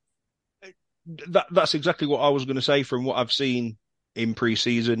see. That's exactly what I was going to say. From what I've seen in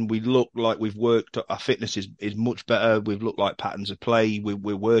pre-season, we look like we've worked. Our fitness is much better. We've looked like patterns of play.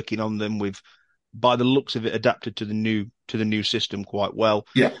 We're working on them. We've, by the looks of it, adapted to the new system quite well.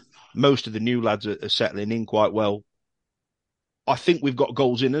 Yeah, most of the new lads are settling in quite well. I think we've got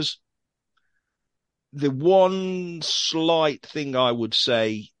goals in us. The one slight thing I would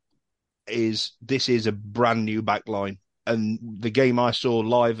say is this is a brand new backline. And the game I saw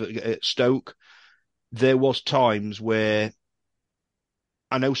live at Stoke, there was times where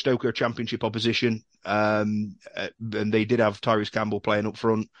I know Stoke are a championship opposition, and they did have Tyrese Campbell playing up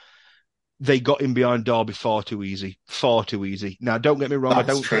front. They got in behind Derby far too easy. Now, don't get me wrong, I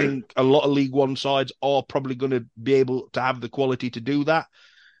don't think a lot of League One sides are probably going to be able to have the quality to do that.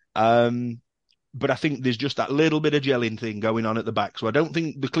 But I think there's just that little bit of gelling thing going on at the back. So I don't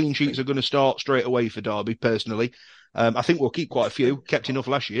think the clean sheets are going to start straight away for Derby, personally. I think we'll keep quite a few, kept enough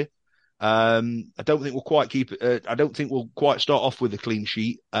last year. I don't think we'll quite I don't think we'll quite start off with a clean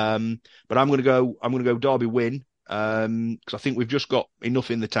sheet. But I'm going to go Derby win, because I think we've just got enough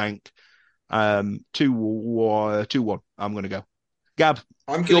in the tank. 2-1, I'm going to go. Gab,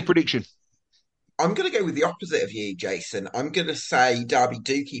 your prediction? I'm going to go with the opposite of you, Jason. I'm going to say Derby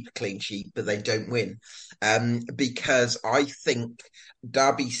do keep a clean sheet, but they don't win. Because I think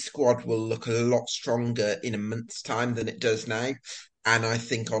Derby's squad will look a lot stronger in a month's time than it does now. And I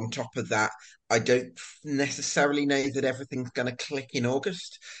think on top of that, I don't necessarily know that everything's going to click in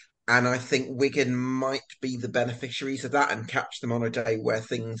August. And I think Wigan might be the beneficiaries of that and catch them on a day where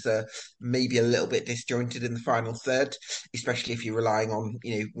things are maybe a little bit disjointed in the final third, especially if you're relying on,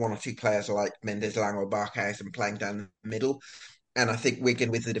 one or two players like Mendes, Lang or Barkhuizen playing down the middle. And I think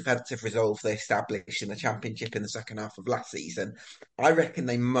Wigan, with the defensive resolve they established in the Championship in the second half of last season, I reckon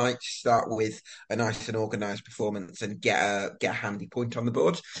they might start with a nice and organised performance and get a handy point on the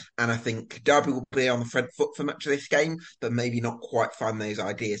board. And I think Derby will be on the front foot for much of this game, but maybe not quite find those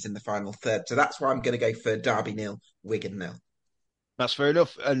ideas in the final third. So that's why I'm going to go for Derby 0, Wigan 0. That's fair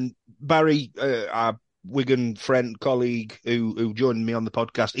enough. And Barry, our Wigan friend, colleague who joined me on the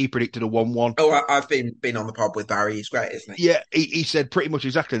podcast, he predicted a 1-1. Oh, I've been on the pod with Barry. He's great, isn't he? Yeah, he said pretty much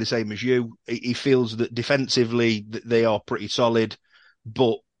exactly the same as you. He feels that defensively they are pretty solid,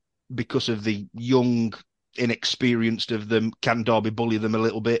 but because of the young, inexperienced of them, can Derby bully them a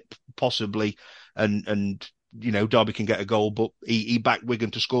little bit, possibly? And Derby can get a goal, but he backed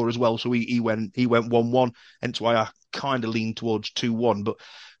Wigan to score as well. So he went 1-1, hence why I kind of lean towards 2-1. But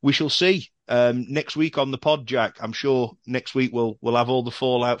we shall see. Next week on the pod, Jack, I'm sure next week we'll have all the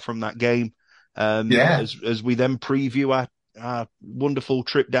fallout from that game. As we then preview our wonderful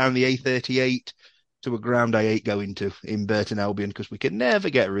trip down the A38 to a ground I hate going to in Burton Albion, because we can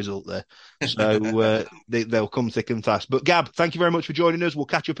never get a result there. So they'll come thick and fast. But Gab, thank you very much for joining us. We'll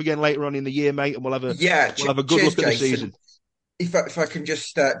catch up again later on in the year, mate, and we'll have a good look at the season. If I can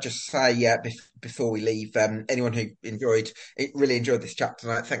just say before we leave, anyone who really enjoyed this chat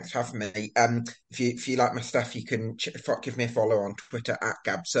tonight, thanks for having me. If you like my stuff, you can give me a follow on Twitter at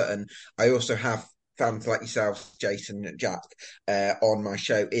Gab Sutton. I also have fans like yourselves, Jason and Jack, on my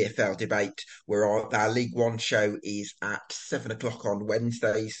show EFL Debate, where our League One show is at 7:00 on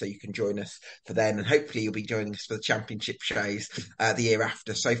Wednesdays, so you can join us for then, and hopefully you'll be joining us for the Championship shows the year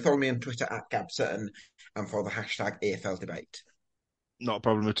after. So follow me on Twitter at Gab Sutton and follow the hashtag EFL Debate. Not a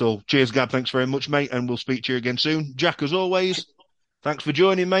problem at all. Cheers, Gab. Thanks very much, mate, and we'll speak to you again soon. Jack, as always, thanks for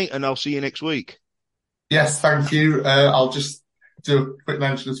joining, mate, and I'll see you next week. Yes, thank you. I'll just do a quick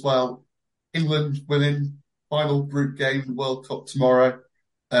mention as well. England winning final group game, the World Cup tomorrow.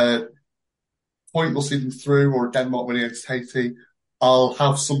 Point will see them through, or Denmark winning against Haiti. I'll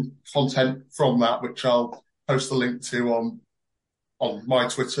have some content from that, which I'll post a link to on my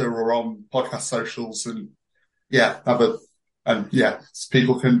Twitter or on podcast socials, and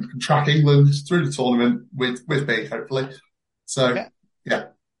people can track England through the tournament with me, hopefully. So, yeah.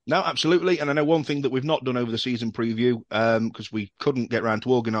 No, absolutely. And I know one thing that we've not done over the season preview, because we couldn't get around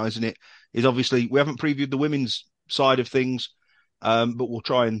to organising it, is obviously we haven't previewed the women's side of things, but we'll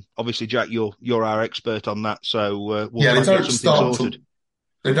try and, obviously, Jack, you're our expert on that, so we'll try and get something sorted.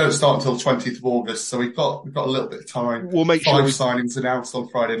 They don't start until 20th of August, so we've got a little bit of time. We'll make 5 signings announced on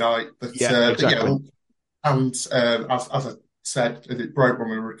Friday night. But, exactly. As I said, it broke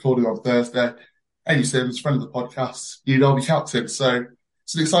when we were recording on Thursday. Amy Sims, friend of the podcast, you'll be captain. So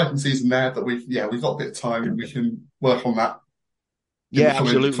it's an exciting season there, but we've got a bit of time and we can work on that.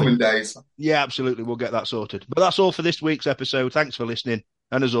 Absolutely. Coming days. Yeah, absolutely. We'll get that sorted. But that's all for this week's episode. Thanks for listening.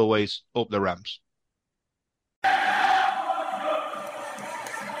 And as always, up the Rams.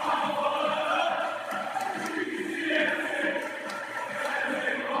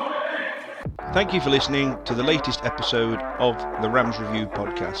 Thank you for listening to the latest episode of the Rams Review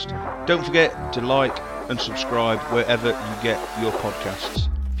podcast. Don't forget to like and subscribe wherever you get your podcasts.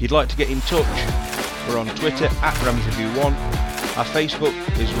 If you'd like to get in touch, we're on Twitter at RamsReview1. Our Facebook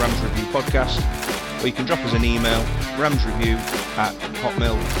is Rams Review Podcast, or you can drop us an email,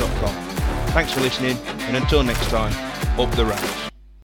 ramsreview@hotmail.com. Thanks for listening, and until next time, up the Rams.